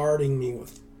bombarding me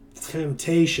with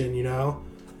temptation,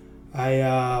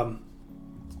 I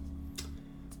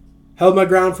held my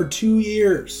ground for 2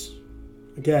 years.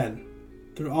 Again,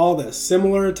 through all this,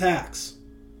 similar attacks.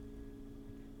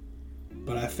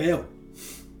 But I failed.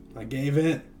 I gave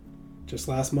in just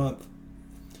last month.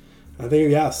 I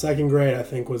think, second grade, I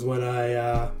think, was when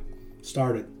I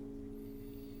started.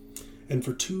 And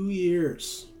for 2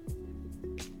 years,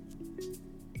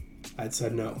 I'd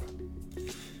said no.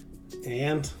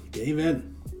 And gave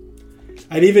in.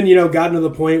 I'd even, gotten to the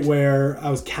point where I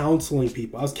was counseling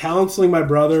people. I was counseling my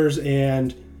brothers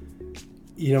and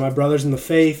my brothers in the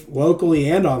faith, locally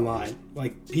and online.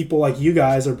 Like people like you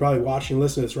guys are probably watching,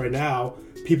 listening to this right now.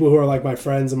 People who are like my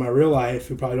friends in my real life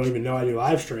who probably don't even know I do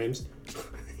live streams.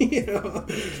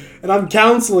 And I'm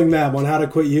counseling them on how to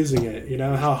quit using it.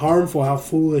 How harmful, how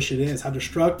foolish it is, how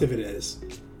destructive it is.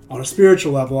 On a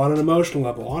spiritual level, on an emotional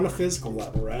level, on a physical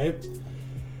level, right?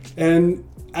 And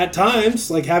at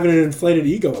times, like having an inflated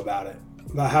ego about it.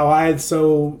 About how I had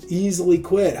so easily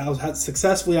quit. How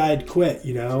successfully I had quit,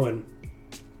 and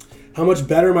how much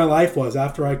better my life was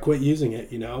after I quit using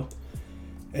it,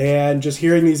 and just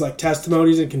hearing these like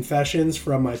testimonies and confessions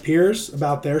from my peers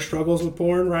about their struggles with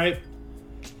porn, right?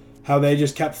 How they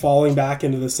just kept falling back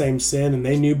into the same sin and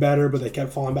they knew better, but they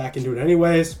kept falling back into it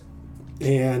anyways.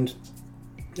 And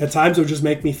at times it would just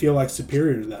make me feel like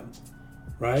superior to them,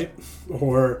 right?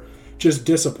 Or just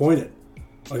disappointed,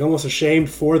 like almost ashamed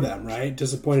for them, right?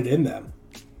 Disappointed in them.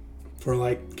 For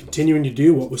like continuing to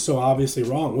do what was so obviously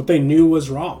wrong, what they knew was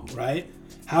wrong, right?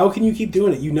 How can you keep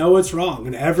doing it? You know it's wrong.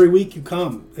 And every week you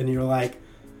come and you're like,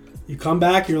 you come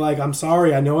back, you're like, I'm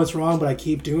sorry, I know it's wrong, but I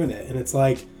keep doing it. And it's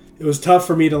like, it was tough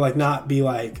for me to like not be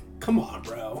like, come on,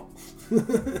 bro.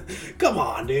 Come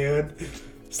on, dude.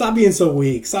 Stop being so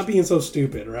weak. Stop being so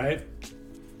stupid, right?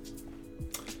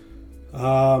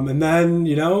 And then,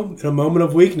 in a moment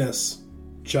of weakness,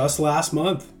 just last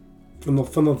month, from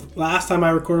the last time I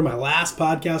recorded my last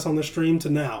podcast on the stream to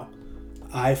now,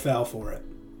 I fell for it.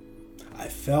 I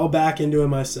fell back into it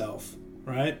myself,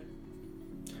 right?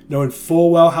 Knowing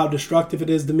full well how destructive it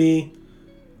is to me,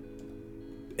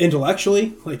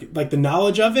 intellectually, like the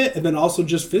knowledge of it, and then also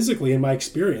just physically in my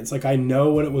experience. Like I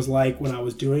know what it was like when I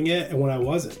was doing it and when I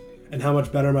wasn't, and how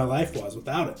much better my life was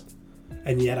without it.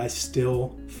 And yet I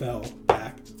still fell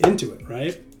back into it,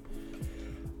 right?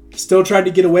 Still tried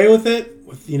to get away with it,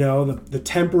 with, the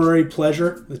temporary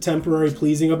pleasure, the temporary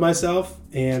pleasing of myself,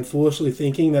 and foolishly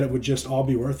thinking that it would just all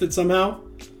be worth it somehow.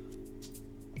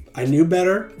 I knew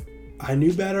better,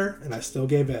 and I still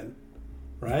gave in,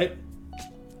 right?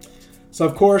 So,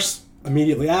 of course,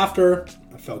 immediately after,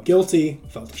 I felt guilty,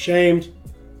 felt ashamed,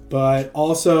 but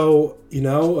also,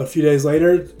 a few days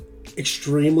later,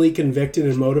 extremely convicted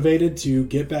and motivated to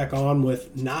get back on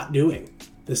with not doing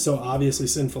this so obviously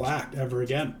sinful act ever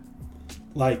again.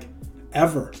 Like,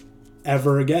 ever.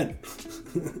 ever again.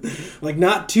 Like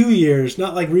not 2 years,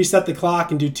 not like reset the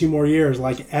clock and do 2 more years,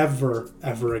 like ever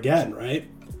again, right?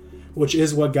 Which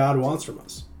is what God wants from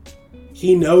us.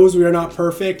 He knows we are not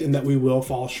perfect and that we will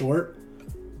fall short.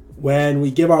 When we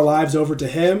give our lives over to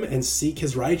him and seek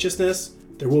his righteousness,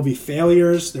 there will be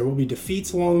failures, there will be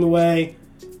defeats along the way.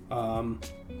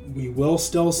 We will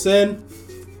still sin.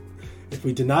 If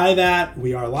we deny that,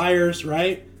 we are liars,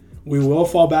 right? We will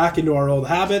fall back into our old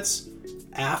habits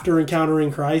after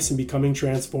encountering Christ and becoming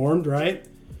transformed, right?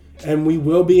 And we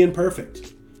will be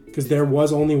imperfect because there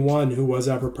was only one who was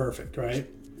ever perfect, right?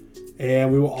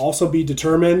 And we will also be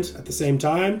determined at the same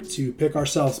time to pick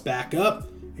ourselves back up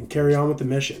and carry on with the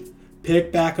mission.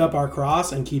 Pick back up our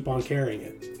cross and keep on carrying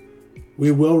it.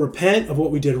 We will repent of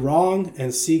what we did wrong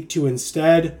and seek to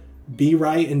instead be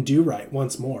right and do right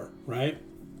once more, right?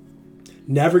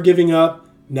 Never giving up,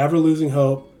 never losing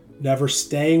hope, never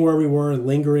staying where we were and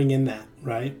lingering in that,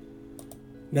 right?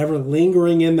 Never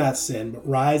lingering in that sin, but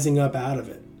rising up out of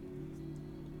it.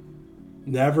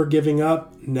 Never giving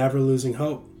up, never losing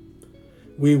hope.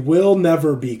 We will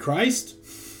never be Christ.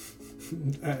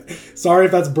 Sorry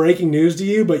if that's breaking news to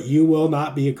you, but you will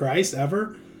not be a Christ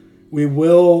ever. We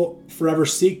will forever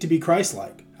seek to be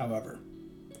Christ-like, however.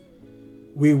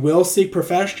 We will seek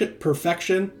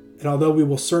perfection, and although we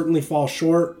will certainly fall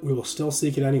short, we will still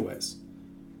seek it anyways.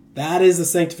 That is the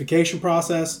sanctification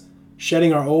process,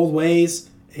 shedding our old ways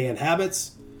and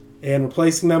habits and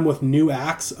replacing them with new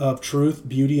acts of truth,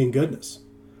 beauty, and goodness.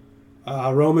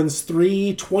 Romans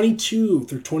 3:22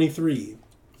 through 23.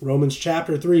 Romans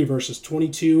chapter 3, verses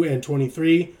 22 and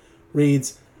 23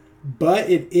 reads, "But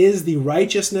it is the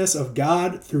righteousness of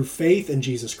God through faith in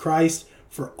Jesus Christ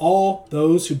for all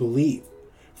those who believe.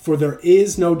 For there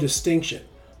is no distinction,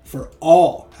 for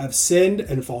all have sinned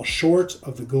and fall short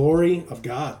of the glory of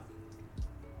God.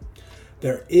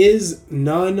 There is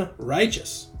none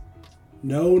righteous,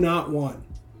 no, not one,"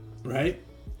 right?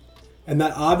 And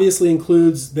that obviously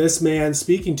includes this man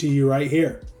speaking to you right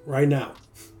here, right now.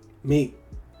 Me,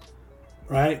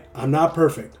 right? I'm not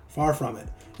perfect, far from it.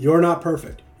 You're not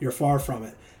perfect, you're far from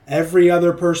it. Every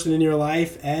other person in your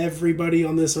life, everybody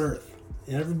on this earth,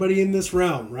 everybody in this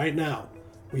realm right now,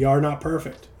 we are not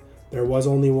perfect. There was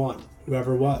only one who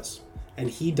ever was, and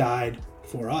he died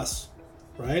for us,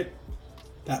 right?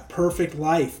 That perfect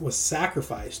life was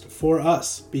sacrificed for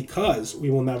us because we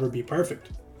will never be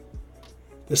perfect.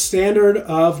 The standard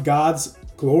of God's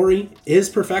glory is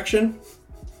perfection,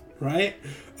 right?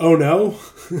 Oh no.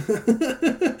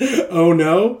 Oh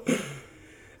no.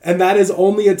 And that is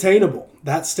only attainable.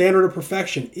 That standard of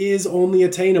perfection is only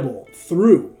attainable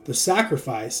through the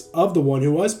sacrifice of the one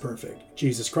who was perfect,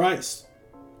 Jesus Christ,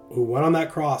 who went on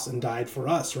that cross and died for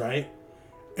us, right?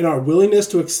 And our willingness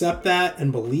to accept that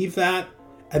and believe that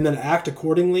and then act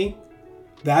accordingly,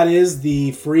 that is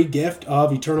the free gift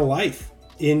of eternal life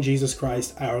in Jesus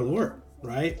Christ our Lord,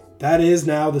 right? That is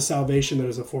now the salvation that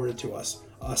is afforded to us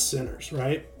sinners,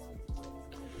 right?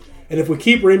 And if we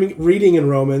keep reading in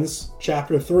Romans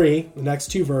chapter 3, the next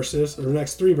 3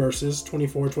 verses,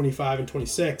 24, 25, and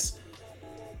 26,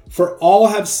 "For all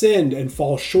have sinned and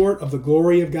fall short of the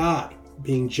glory of God,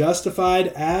 being justified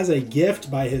as a gift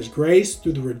by his grace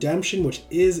through the redemption which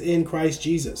is in Christ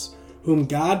Jesus, whom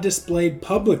God displayed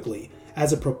publicly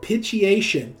as a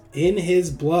propitiation in his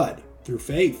blood through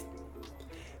faith.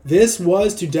 This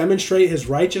was to demonstrate his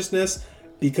righteousness,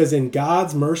 because in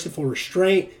God's merciful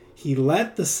restraint, he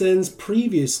let the sins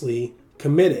previously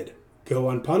committed go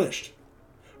unpunished,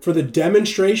 for the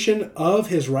demonstration of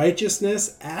his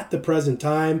righteousness at the present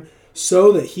time,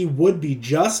 so that he would be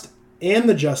just and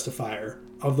the justifier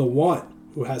of the one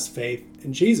who has faith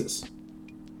in Jesus."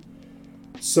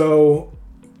 So,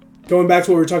 going back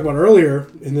to what we were talking about earlier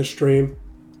in this stream,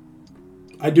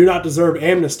 I do not deserve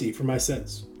amnesty for my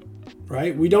sins,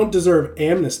 right? We don't deserve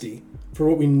amnesty for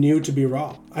what we knew to be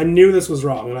wrong. I knew this was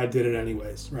wrong and I did it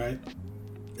anyways, right?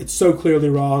 It's so clearly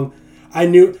wrong. I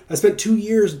spent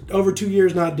over 2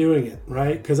 years not doing it,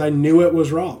 right? Because I knew it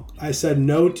was wrong. I said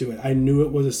no to it. I knew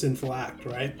it was a sinful act,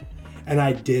 right? And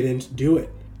I didn't do it.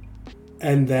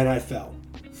 And then I fell.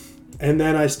 And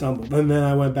then I stumbled. And then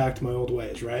I went back to my old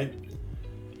ways, right?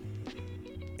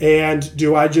 And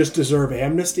do I just deserve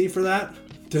amnesty for that?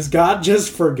 Does God just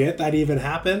forget that even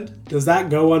happened? Does that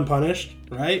go unpunished,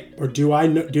 right? Or do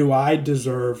I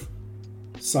deserve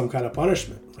some kind of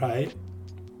punishment, right?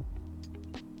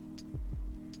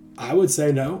 I would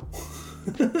say no.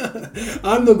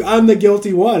 I'm the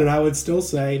guilty one, and I would still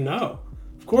say no.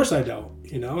 Of course I don't.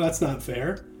 That's not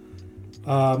fair.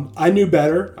 I knew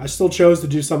better. I still chose to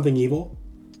do something evil.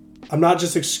 I'm not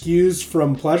just excused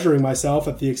from pleasuring myself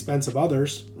at the expense of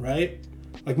others, right?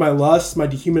 Like my lusts, my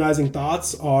dehumanizing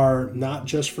thoughts are not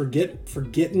just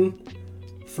forgotten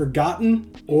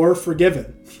or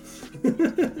forgiven.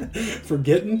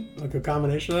 Forgotten, like a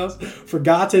combination of those.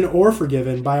 Forgotten or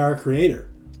forgiven by our Creator,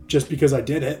 just because I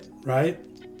did it, right?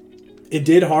 It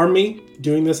did harm me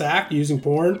doing this act, using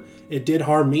porn. It did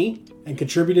harm me and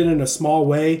contributed in a small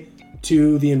way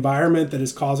to the environment that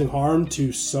is causing harm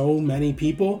to so many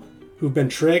people who've been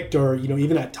tricked or,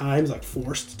 even at times like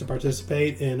forced to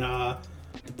participate in the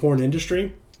porn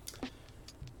industry.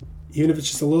 Even if it's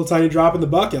just a little tiny drop in the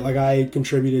bucket, like I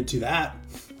contributed to that,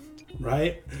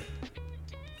 right?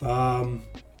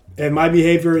 And my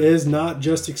behavior is not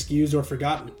just excused or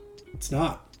forgotten. It's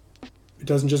not. It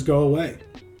doesn't just go away.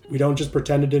 We don't just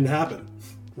pretend it didn't happen,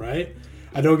 right?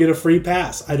 I don't get a free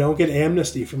pass. I don't get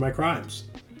amnesty for my crimes,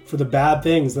 for the bad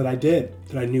things that I did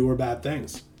that I knew were bad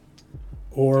things.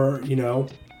 Or,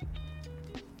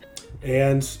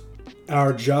 and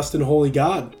our just and holy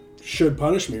God should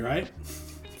punish me, right?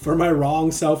 For my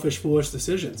wrong, selfish, foolish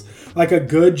decisions. Like a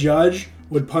good judge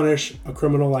would punish a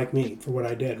criminal like me for what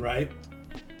I did, right?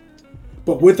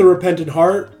 But with a repentant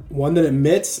heart, one that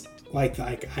admits, like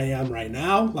I am right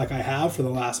now, like I have for the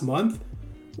last month,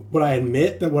 would I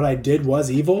admit that what I did was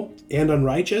evil and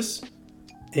unrighteous,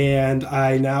 and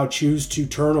I now choose to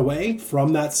turn away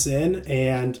from that sin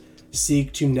and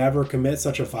seek to never commit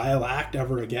such a vile act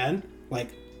ever again, like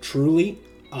truly,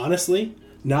 honestly,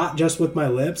 not just with my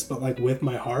lips, but like with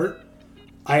my heart,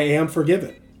 I am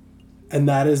forgiven. And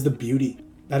that is the beauty.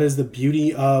 That is the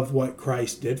beauty of what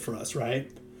Christ did for us,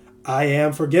 right? I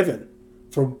am forgiven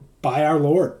by our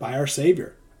Lord, by our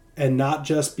Savior. And not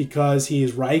just because he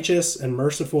is righteous and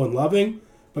merciful and loving,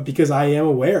 but because I am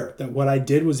aware that what I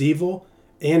did was evil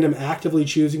and am actively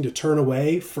choosing to turn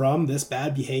away from this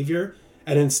bad behavior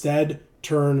and instead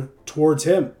turn towards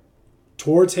him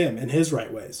and his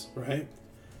right ways, right?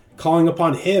 Calling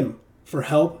upon him for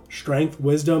help, strength,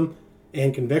 wisdom,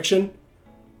 and conviction,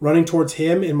 running towards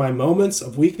him in my moments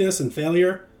of weakness and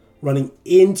failure, running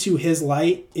into his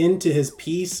light, into his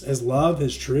peace, his love,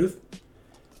 his truth.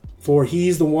 For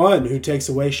he's the one who takes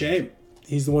away shame.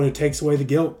 He's the one who takes away the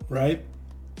guilt, right?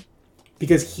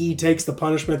 Because he takes the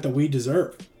punishment that we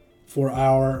deserve for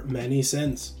our many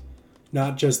sins.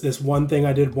 Not just this one thing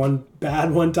I did one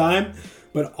bad one time,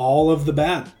 but all of the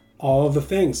bad, all of the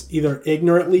things, either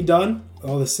ignorantly done,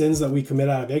 all the sins that we commit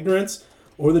out of ignorance,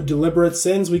 or the deliberate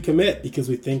sins we commit because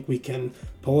we think we can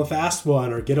pull a fast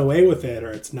one or get away with it, or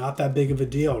it's not that big of a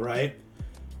deal, right?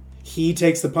 He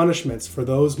takes the punishments for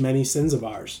those many sins of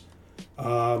ours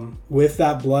with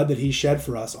that blood that he shed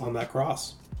for us on that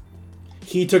cross.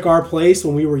 He took our place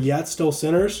when we were yet still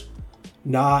sinners,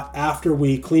 not after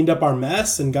we cleaned up our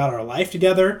mess and got our life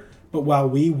together, but while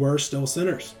we were still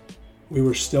sinners. We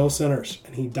were still sinners,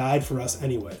 and he died for us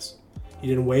anyways. He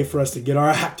didn't wait for us to get our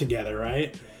act together,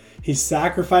 right? He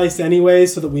sacrificed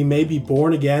anyways so that we may be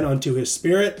born again unto his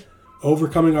Spirit,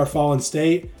 overcoming our fallen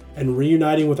state and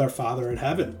reuniting with our Father in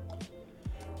heaven.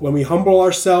 When we humble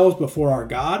ourselves before our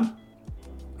God,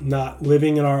 not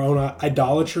living in our own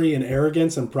idolatry and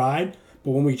arrogance and pride,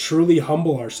 but when we truly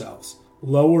humble ourselves,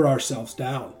 lower ourselves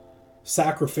down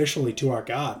sacrificially to our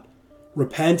God,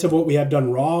 repent of what we have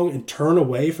done wrong and turn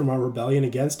away from our rebellion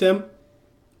against him,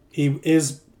 he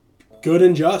is good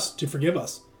and just to forgive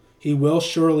us. He will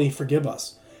surely forgive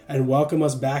us and welcome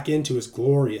us back into his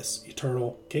glorious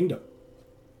eternal kingdom.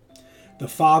 The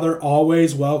Father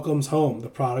always welcomes home the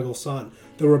prodigal son,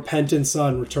 the repentant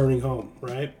son returning home,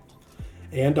 right?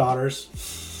 And daughters,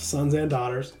 sons and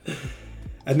daughters.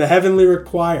 And the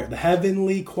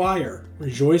heavenly choir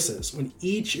rejoices when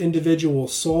each individual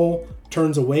soul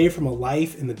turns away from a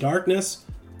life in the darkness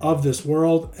of this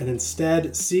world and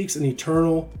instead seeks an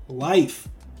eternal life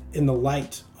in the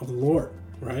light of the Lord,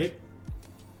 right?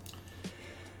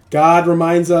 God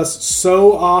reminds us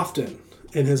so often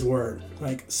in his word,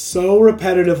 like so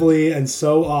repetitively and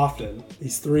so often,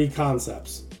 these three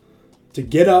concepts: to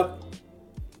get up,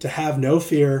 to have no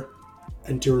fear,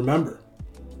 and to remember.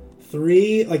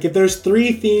 If there's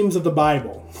three themes of the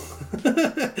Bible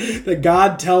that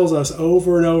God tells us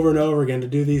over and over and over again to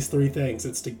do these three things,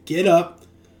 it's to get up,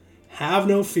 have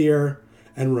no fear,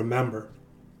 and remember.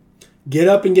 Get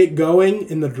up and get going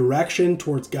in the direction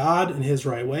towards God and his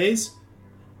right ways.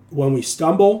 When we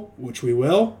stumble, which we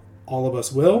will, all of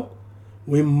us will,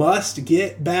 we must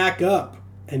get back up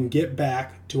and get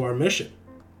back to our mission.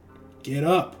 Get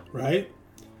up, right?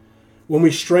 When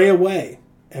we stray away,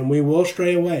 and we will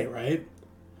stray away, right?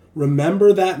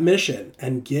 Remember that mission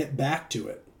and get back to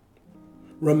it.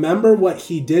 Remember what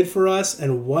he did for us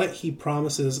and what he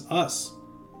promises us.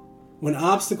 When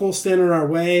obstacles stand in our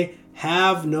way,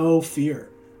 have no fear.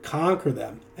 conquer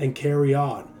them, and carry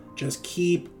on. Just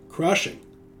keep crushing.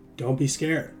 Don't be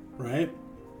scared, right?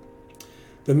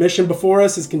 The mission before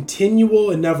us is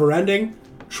continual and never-ending,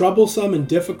 troublesome and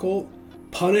difficult,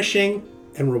 punishing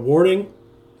and rewarding,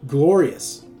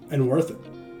 glorious and worth it.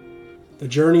 The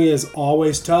journey is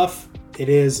always tough. It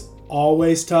is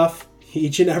always tough.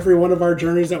 Each and every one of our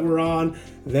journeys that we're on,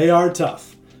 they are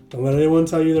tough. Don't let anyone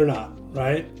tell you they're not,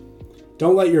 right?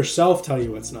 Don't let yourself tell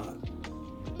you it's not.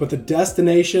 But the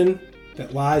destination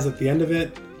that lies at the end of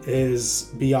it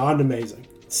is beyond amazing.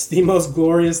 It's the most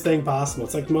glorious thing possible.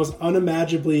 It's like the most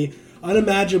unimaginably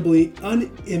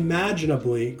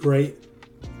great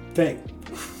thing.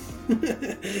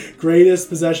 Greatest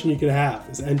possession you could have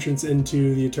is entrance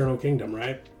into the eternal kingdom,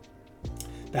 right?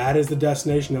 That is the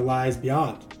destination that lies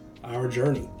beyond our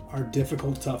journey, our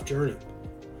difficult, tough journey.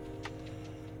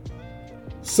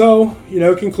 So,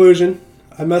 conclusion,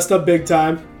 I messed up big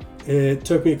time. It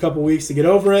took me a couple weeks to get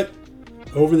over it,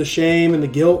 over the shame and the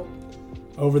guilt,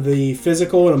 over the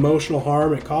physical and emotional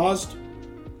harm it caused.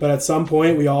 But at some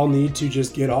point, we all need to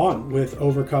just get on with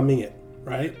overcoming it,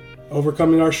 right?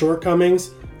 Overcoming our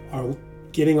shortcomings, are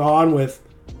getting on with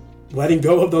letting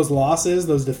go of those losses,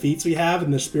 those defeats we have in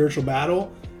the spiritual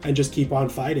battle, and just keep on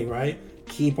fighting, right?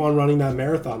 Keep on running that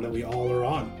marathon that we all are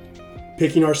on.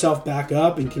 Picking ourselves back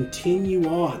up and continue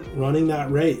on running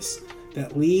that race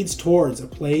that leads towards a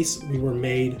place we were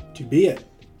made to be in.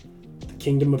 The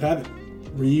kingdom of heaven,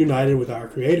 reunited with our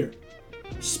Creator.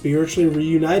 Spiritually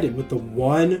reunited with the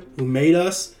one who made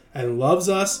us and loves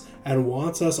us and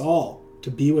wants us all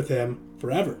to be with Him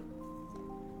forever.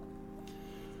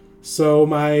 So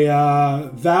my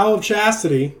vow of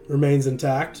chastity remains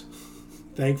intact,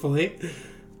 thankfully.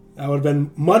 That would have been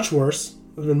much worse. It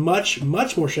would have been much,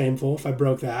 much more shameful if I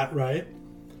broke that, right?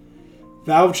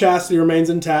 Vow of chastity remains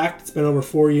intact. It's been over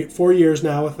 4 years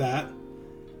now with that.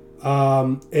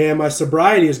 And my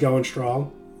sobriety is going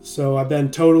strong. So I've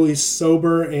been totally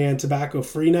sober and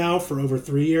tobacco-free now for over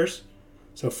 3 years.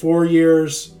 So 4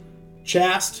 years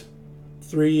chaste,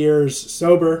 3 years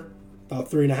sober, about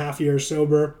 3.5 years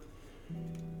sober.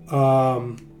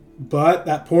 But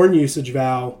that porn usage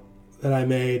vow that I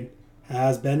made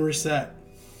has been reset.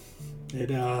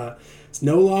 It's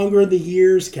no longer the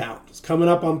years count. It's coming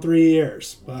up on 3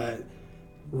 years, but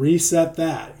reset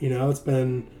that. It's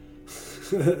been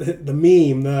the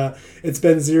meme. It's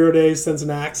been 0 days since an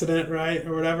accident, right,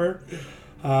 or whatever.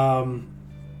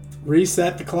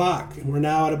 Reset the clock, and we're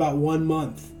now at about 1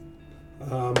 month.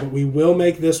 But we will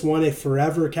make this one a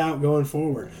forever count going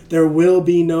forward. There will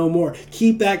be no more.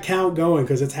 Keep that count going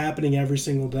because it's happening every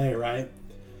single day, right?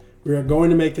 We are going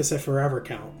to make this a forever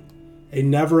count. A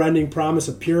never-ending promise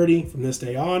of purity from this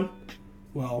day on.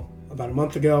 Well, about a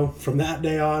month ago from that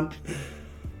day on.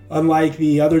 Unlike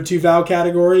the other two vow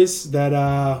categories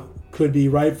that could be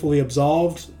rightfully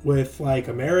absolved with like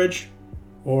a marriage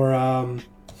or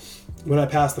when I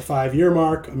passed the 5-year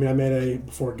mark,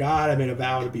 before God, I made a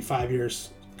vow to be 5 years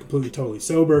completely, totally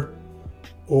sober.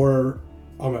 Or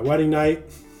on my wedding night.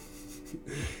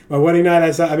 I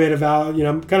made a vow,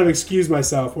 kind of excuse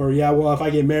myself where, if I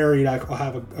get married, I'll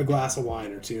have a glass of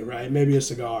wine or two, right? Maybe a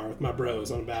cigar with my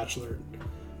bros on a bachelor,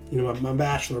 my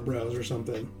bachelor bros or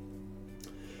something.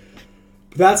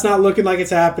 But that's not looking like it's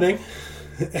happening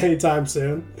anytime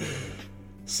soon.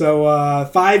 So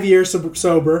 5 years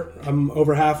sober, I'm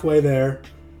over halfway there.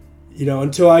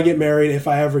 Until I get married, if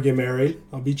I ever get married,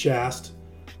 I'll be chaste.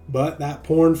 But that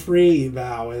porn-free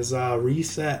vow is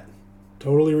reset,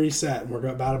 totally reset. We're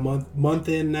about a month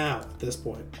in now at this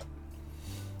point.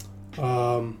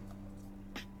 I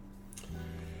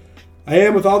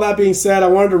am, with all that being said, I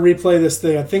wanted to replay this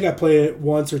thing. I think I played it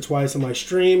once or twice on my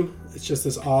stream. It's just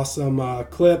this awesome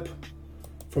clip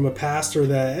from a pastor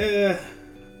that,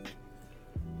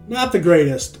 not the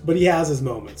greatest, but he has his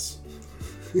moments.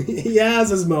 He has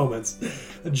his moments.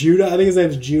 Judah, I think his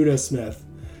name's Judah Smith.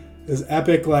 This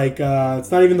epic,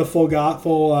 it's not even the full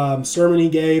sermon he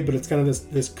gave, but it's kind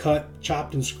of this cut,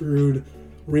 chopped and screwed,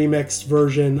 remixed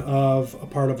version of a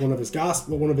part of one of his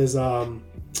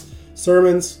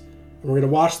sermons. And we're going to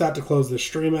watch that to close the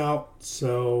stream out.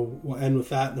 So we'll end with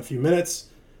that in a few minutes.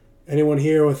 Anyone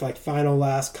here with final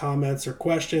last comments or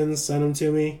questions, send them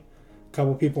to me. A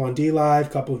couple people on DLive, a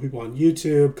couple of people on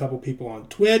YouTube, a couple of people on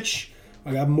Twitch.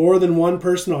 I got more than one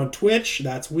person on Twitch.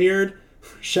 That's weird.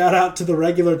 Shout out to the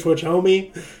regular Twitch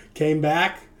homie. Came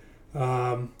back.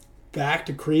 Back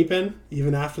to creeping,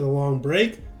 even after the long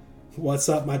break. What's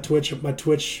up, my Twitch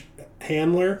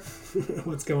handler?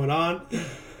 What's going on?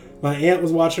 My aunt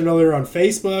was watching earlier on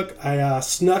Facebook. I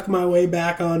snuck my way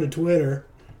back onto Twitter.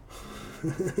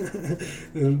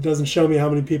 It doesn't show me how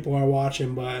many people are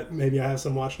watching, but maybe I have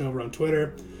some watching over on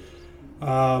Twitter.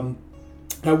 I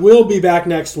will be back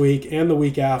next week and the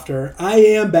week after. I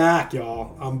am back,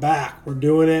 y'all. I'm back. We're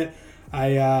doing it. I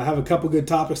have a couple good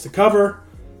topics to cover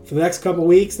for the next couple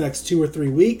weeks, next 2 or 3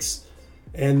 weeks.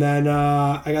 And then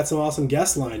I got some awesome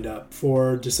guests lined up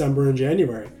for December and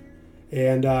January.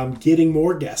 And getting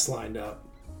more guests lined up.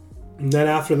 And then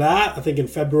after that, I think in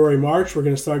February, March, we're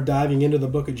going to start diving into the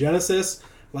book of Genesis.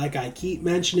 Like I keep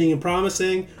mentioning and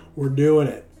promising, we're doing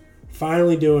it.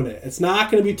 Finally doing it. It's not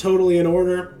going to be totally in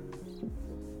order,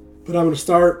 but I'm going to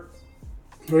start.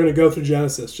 We're going to go through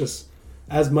Genesis just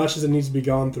as much as it needs to be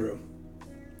gone through.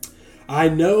 I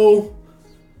know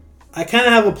I kind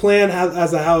of have a plan as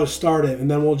to how to start it,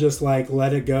 and then we'll just like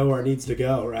let it go where it needs to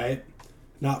go, right?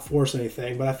 Not force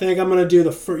anything. But I think I'm going to do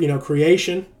the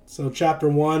creation. So chapter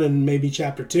 1 and maybe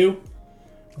chapter 2.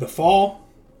 The fall,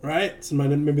 right? So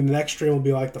maybe the next stream will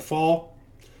be like the fall.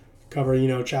 Cover,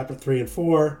 chapter 3 and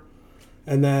 4.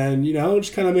 And then,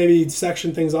 just kind of maybe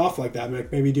section things off like that.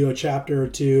 Maybe do a chapter or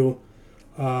two.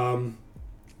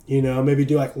 Maybe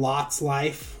do like Lot's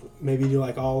life. Maybe do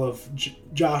like all of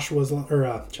Joshua.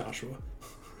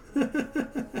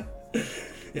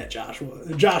 Yeah,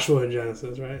 Joshua in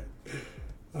Genesis, right?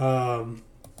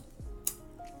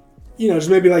 Just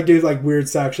maybe like do like weird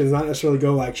sections, not necessarily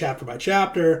go like chapter by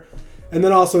chapter. And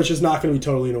then also it's just not going to be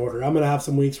totally in order. I'm going to have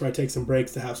some weeks where I take some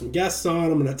breaks to have some guests on.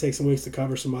 I'm going to take some weeks to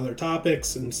cover some other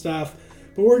topics and stuff.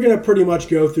 But we're going to pretty much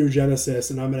go through Genesis,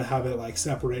 and I'm going to have it like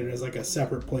separated as like a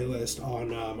separate playlist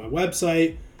on my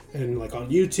website and like on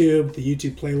YouTube, the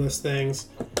YouTube playlist things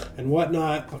and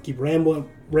whatnot. I'll keep rambling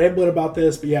about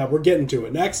this, but yeah, we're getting to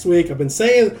it. Next week, I've been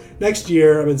saying next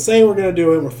year, I've been saying we're going to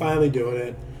do it. We're finally doing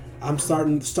it. I'm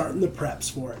starting the preps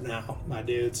for it now, my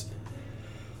dudes.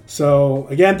 So,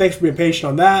 again, thanks for being patient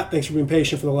on that. Thanks for being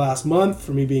patient for the last month,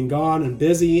 for me being gone and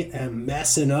busy and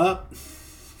messing up.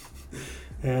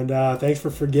 And thanks for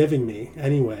forgiving me,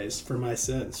 anyways, for my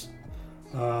sins.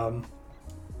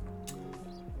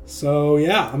 So,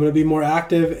 yeah, I'm going to be more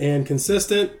active and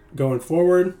consistent going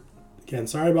forward. Again,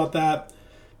 sorry about that.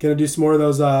 Going to do some more of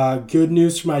those good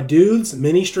news for my dudes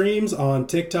mini streams on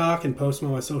TikTok and post them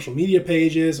on my social media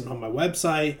pages and on my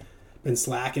website. Been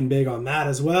slacking big on that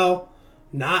as well.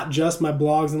 Not just my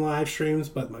blogs and live streams,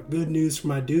 but my good news for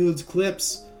my dudes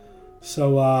clips.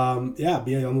 So, be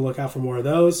on the lookout for more of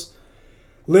those.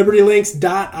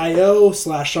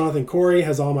 LibertyLinks.io/Jonathan Corey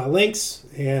has all my links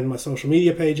and my social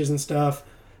media pages and stuff.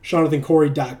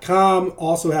 JonathanCorey.com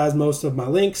also has most of my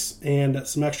links and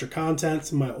some extra content,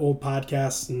 some of my old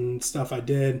podcasts and stuff I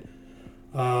did.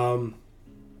 I'm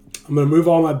going to move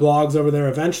all my blogs over there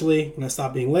eventually when I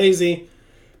stop being lazy,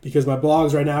 because my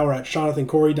blogs right now are at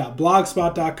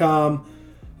jonathancorey.blogspot.com.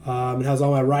 It has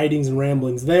all my writings and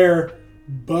ramblings there,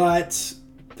 but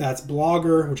that's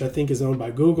Blogger, which I think is owned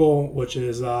by Google, which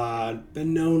has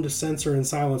been known to censor and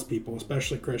silence people,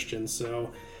 especially Christians. So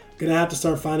I'm going to have to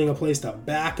start finding a place to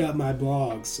back up my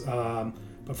blogs.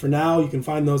 But for now, you can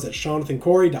find those at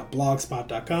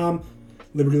jonathancorey.blogspot.com.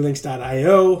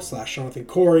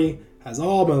 libertylinks.io/jonathancorey has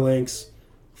all my links.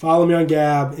 Follow me on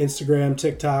Gab, Instagram,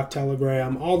 TikTok,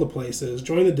 Telegram, all the places.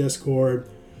 Join the Discord.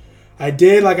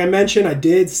 Like I mentioned, I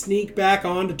did sneak back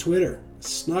onto Twitter.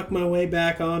 Snuck my way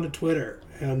back onto Twitter.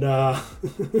 And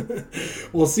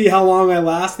we'll see how long I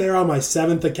last there on my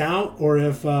 7th account, or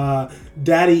if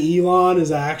Daddy Elon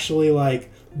is actually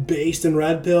like based in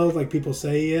red pills like people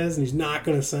say he is, and he's not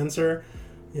going to censor.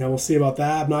 We'll see about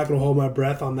that. I'm not going to hold my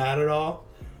breath on that at all.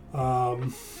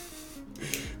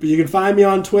 But you can find me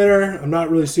on Twitter. I'm not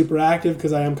really super active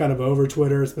because I am kind of over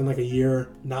Twitter. It's been like a year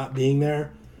not being there,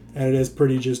 and it is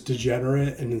pretty just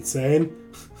degenerate and insane.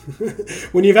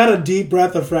 When you've had a deep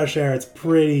breath of fresh air, it's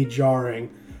pretty jarring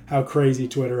how crazy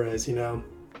Twitter is,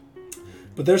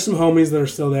 But there's some homies that are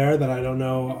still there that I don't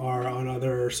know are on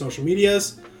other social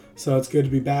medias. So it's good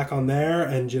to be back on there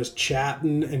and just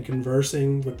chatting and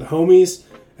conversing with the homies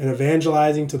and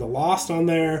evangelizing to the lost on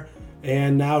there,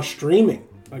 and now streaming.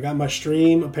 I got my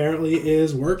stream apparently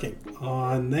is working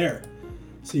on there.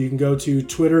 So you can go to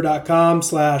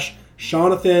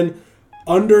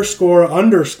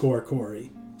twitter.com/Jonathan__Corey.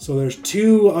 So there's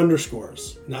 2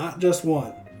 underscores, not just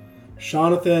one.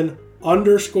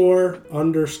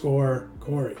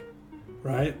 Jonathan__Corey,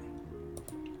 right?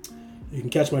 You can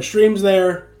catch my streams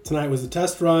there. Tonight was a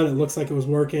test run. It looks like it was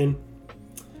working.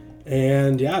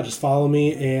 And yeah, just follow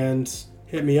me and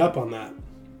hit me up on that.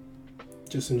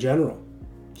 Just in general.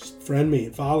 Just friend me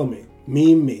and follow me.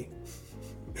 Meme me.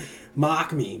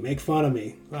 Mock me. Make fun of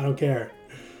me. I don't care.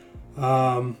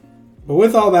 But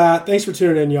with all that, thanks for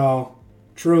tuning in, y'all.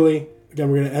 Truly. Again,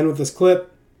 we're going to end with this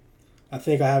clip. I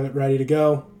think I have it ready to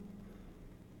go.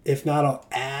 If not, I'll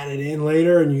add it in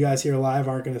later, and you guys here live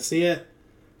aren't going to see it.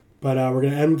 But we're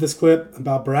going to end with this clip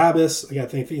about Barabbas. Again, I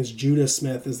think it's Judah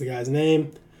Smith is the guy's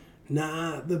name.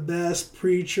 Not the best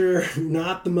preacher,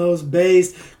 not the most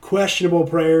based, questionable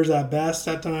prayers at best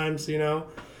at times, you know.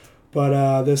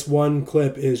 But this one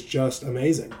clip is just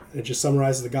amazing. It just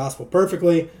summarizes the gospel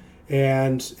perfectly,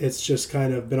 and it's just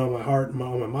kind of been on my heart and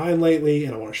on my mind lately,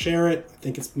 and I want to share it. I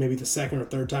think it's maybe the second or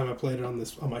third time I played it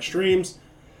on my streams.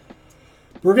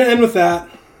 We're going to end with that,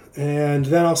 and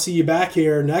then I'll see you back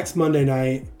here next Monday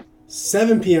night,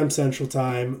 7 p.m. Central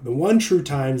Time, the one true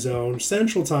time zone,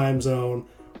 Central Time Zone.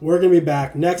 We're going to be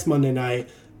back next Monday night.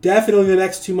 Definitely the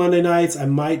next 2 Monday nights. I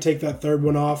might take that third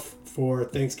one off for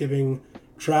Thanksgiving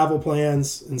travel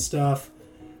plans and stuff.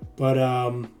 But,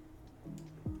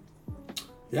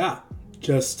 yeah,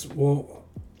 I'm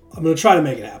going to try to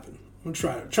make it happen. I'm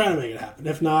going to try to make it happen.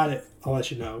 If not, I'll let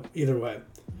you know. Either way.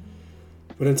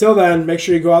 But until then, make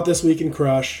sure you go out this week and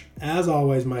crush. As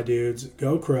always, my dudes,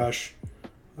 go crush.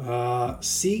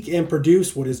 Seek and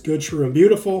produce what is good, true, and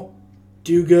beautiful.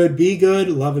 Do good, be good,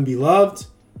 love and be loved.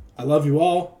 I love you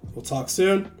all. We'll talk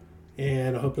soon,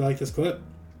 and I hope you like this clip.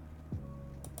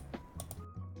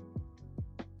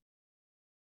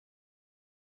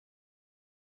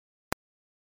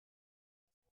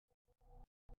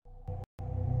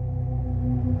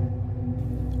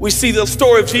 We see the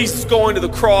story of Jesus going to the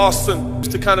cross and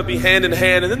to kind of be hand in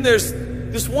hand. And then there's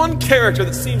this one character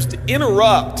that seems to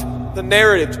interrupt the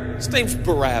narrative. His name's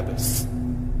Barabbas.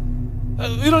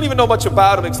 We don't even know much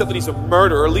about him except that he's a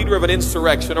murderer, a leader of an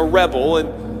insurrection, a rebel.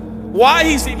 And why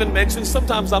he's even mentioned,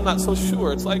 sometimes I'm not so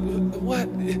sure. It's like, what?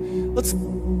 This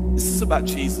is about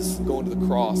Jesus going to the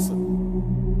cross.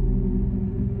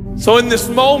 So in this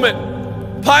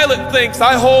moment, Pilate thinks,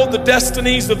 I hold the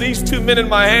destinies of these 2 men in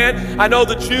my hand. I know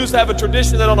the Jews have a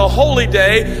tradition that on a holy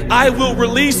day, I will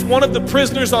release one of the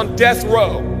prisoners on death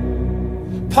row.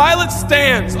 Pilate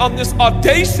stands on this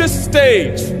audacious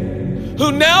stage,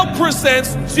 who now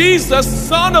presents Jesus,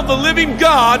 Son of the living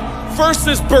God,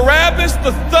 versus Barabbas,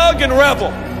 the thug and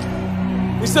rebel.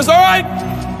 He says, all right,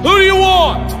 who do you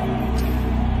want?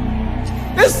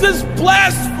 This is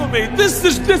blasphemy. This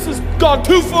has gone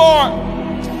too far.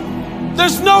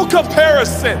 There's no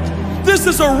comparison. This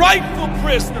is a rightful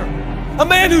prisoner, a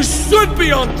man who should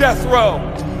be on death row.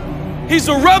 He's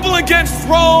a rebel against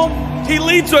Rome. He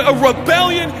leads a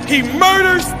rebellion. He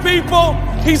murders people.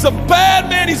 He's a bad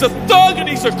man. He's a thug and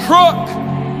he's a crook.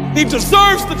 He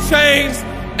deserves the chains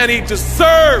and he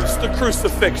deserves the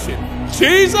crucifixion.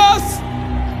 Jesus,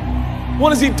 what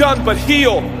has he done but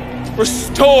heal,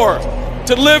 restore,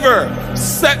 deliver,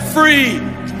 set free,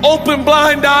 open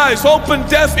blind eyes, open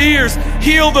deaf ears,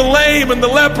 heal the lame and the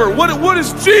leper? What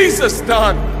has Jesus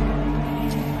done?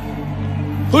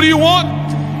 Who do you want?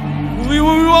 We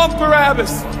want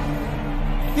Barabbas.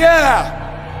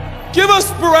 Yeah, give us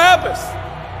Barabbas.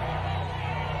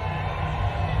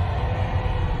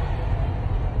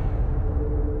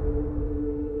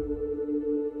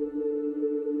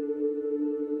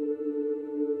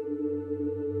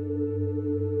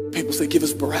 People say, give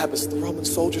us Barabbas. The Roman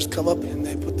soldiers come up and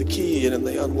they put the key in and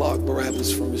they unlock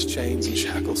Barabbas from his chains and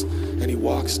shackles. And he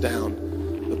walks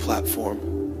down the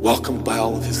platform, welcomed by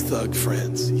all of his thug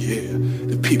friends. Yeah,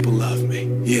 the people love me.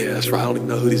 Yeah, that's right. I don't even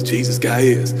know who this Jesus guy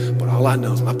is, but all I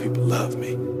know is my people love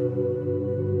me.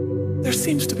 There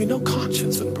seems to be no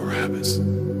conscience in Barabbas.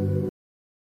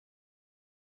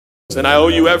 And I owe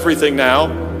you everything now,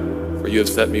 for you have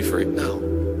set me free. No,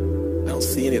 I don't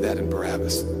see any of that in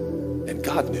Barabbas. And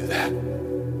God knew that.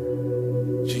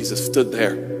 Jesus stood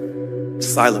there,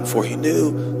 silent, for he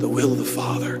knew the will of the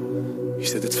Father. He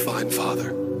said, it's fine,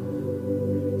 Father.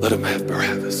 Let him have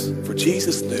Barabbas. For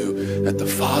Jesus knew that the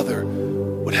Father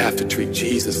would have to treat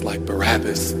Jesus like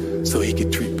Barabbas so he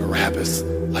could treat Barabbas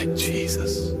like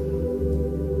Jesus.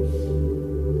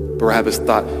 Barabbas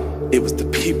thought it was the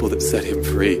people that set him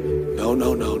free. No,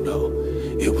 no, no, no.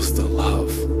 It was the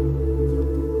love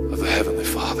of the Heavenly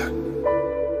Father.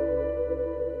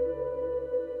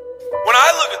 When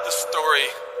I look at the story,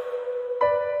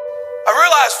 I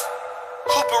realize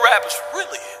who Barabbas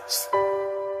really is.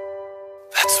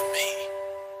 That's me.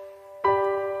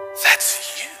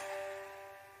 That's you.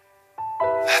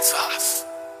 That's us.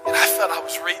 And I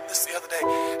was reading this the other day,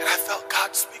 and I felt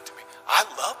God speak to me. I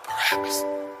love Barabbas.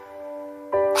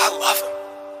 I love him.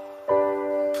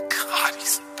 But God,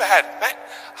 he's a bad man.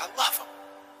 I love him.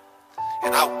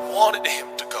 And I wanted him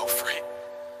to go free.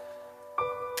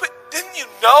 But didn't you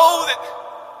know that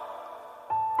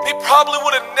he probably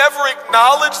would have never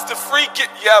acknowledged the free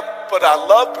gift? Yeah, but I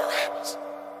love Barabbas.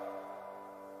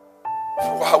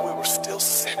 For while we were still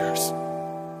sinners,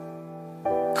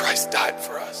 Christ died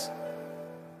for us.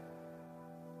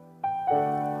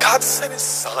 God sent his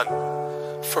son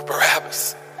for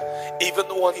Barabbas, even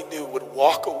the one he knew would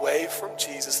walk away from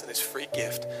Jesus and his free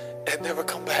gift and never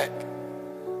come back.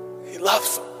 He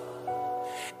loves him.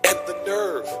 And the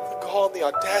nerve, the gall, and the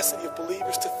audacity of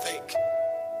believers to think,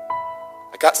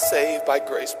 I got saved by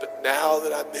grace, but now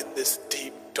that I'm in this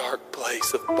deep, dark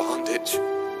place of bondage,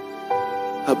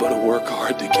 I better work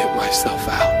hard to get myself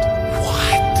out.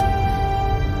 What?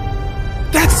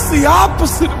 That's the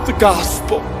opposite of the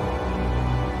gospel.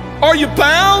 Are you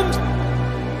bound?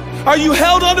 Are you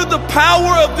held under the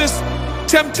power of this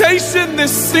temptation,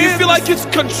 this sin? You feel like it's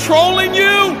controlling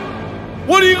you?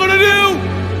 What are you going to do?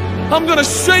 I'm going to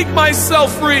shake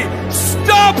myself free.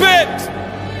 Stop it!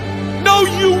 No,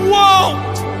 you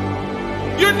won't.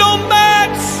 You're no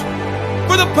match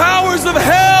for the powers of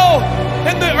hell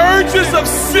and the urges of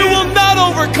sin. You will not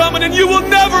overcome it, and you will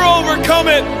never overcome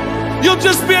it. You'll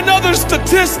just be another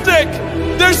statistic.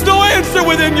 There's no answer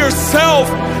within yourself.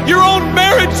 Your own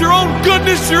marriage, your own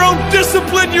goodness, your own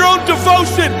discipline, your own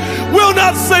devotion will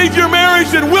not save your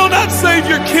marriage and will not save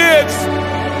your kids.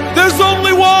 There's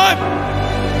only one.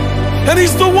 And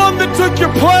he's the one that took your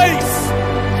place.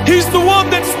 He's the one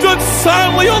that stood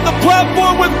silently on the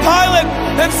platform with Pilate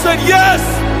and said, yes,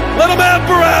 let him have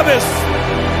Barabbas.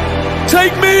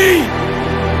 Take me.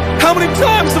 How many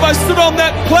times have I stood on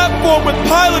that platform with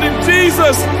Pilate and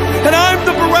Jesus, and I'm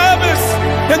the Barabbas,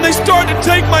 and they start to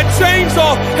take my chains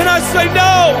off, and I say,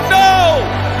 no,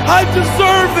 I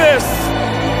deserve this.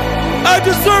 I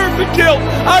deserve the guilt.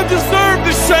 I deserve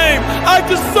the shame. I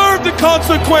deserve the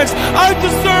consequence. I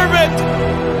deserve it.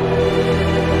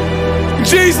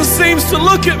 Jesus seems to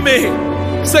look at me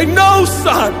and say, no,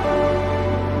 son,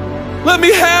 let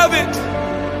me have it.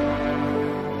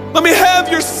 Let me have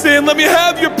your sin. Let me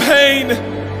have your pain.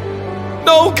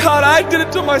 No, God, I did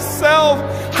it to myself.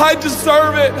 I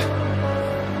deserve it.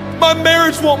 My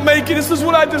marriage won't make it. This is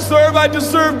what I deserve. I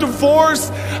deserve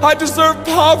divorce. I deserve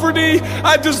poverty.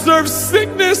 I deserve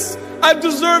sickness. I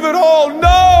deserve it all.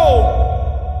 No!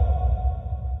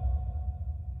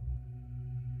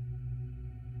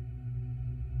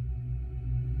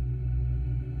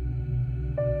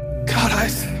 God,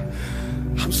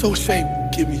 I'm so ashamed.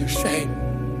 Give me your shame.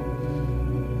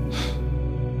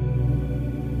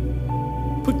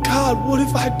 But God, what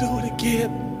if I do it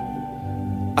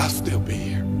again? I'll still be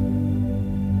here.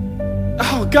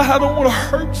 Oh, God, I don't want to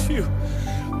hurt you.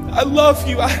 I love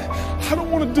you. I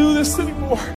don't want to do this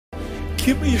anymore.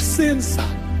 Give me your sins,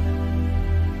 son.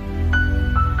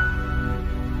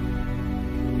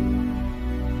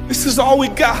 This is all we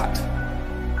got.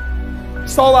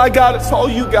 It's all I got. It's all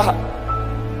you got.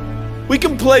 We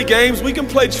can play games. We can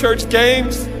play church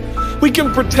games. We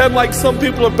can pretend like some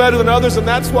people are better than others and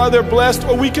that's why they're blessed,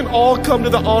 or we can all come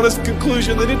to the honest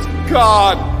conclusion that it's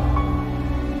God.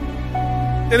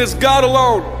 And it's God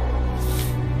alone.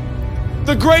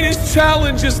 The greatest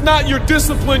challenge is not your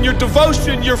discipline, your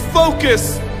devotion, your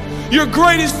focus. Your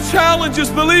greatest challenge is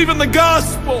believing the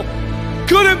gospel.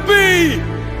 Could it be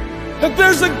that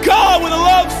there's a God with a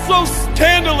love so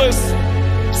scandalous,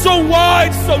 so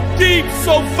wide, so deep,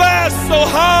 so vast, so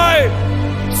high,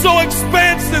 so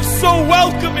expansive, so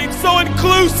welcoming, so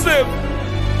inclusive?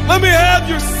 Let me have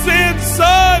your sin,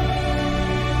 son.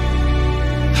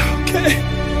 Okay.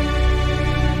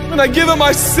 And I give him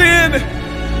my sin.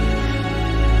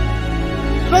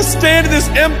 And I stand in this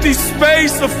empty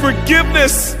space of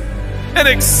forgiveness and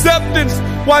acceptance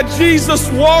while Jesus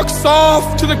walks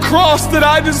off to the cross that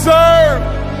I deserve.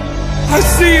 I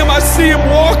see him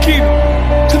walking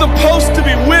to the post to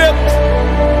be whipped.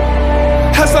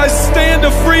 As I stand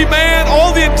a free man,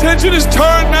 all the attention is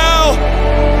turned now.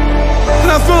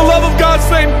 And I feel the love of God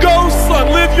saying, go,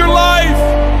 son, live your life.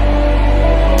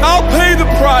 I'll pay the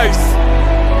price.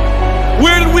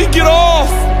 Where did we get off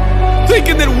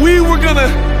thinking that we were gonna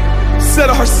set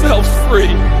ourselves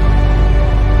free?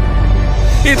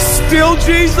 It's still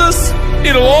Jesus.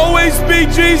 It'll always be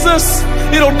Jesus.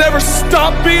 It'll never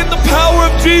stop being the power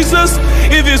of Jesus.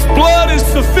 If his blood is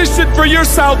sufficient for your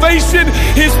salvation,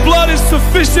 his blood is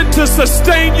sufficient to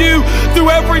sustain you through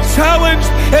every challenge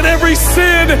and every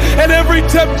sin and every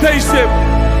temptation.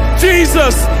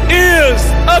 Jesus is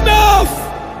enough.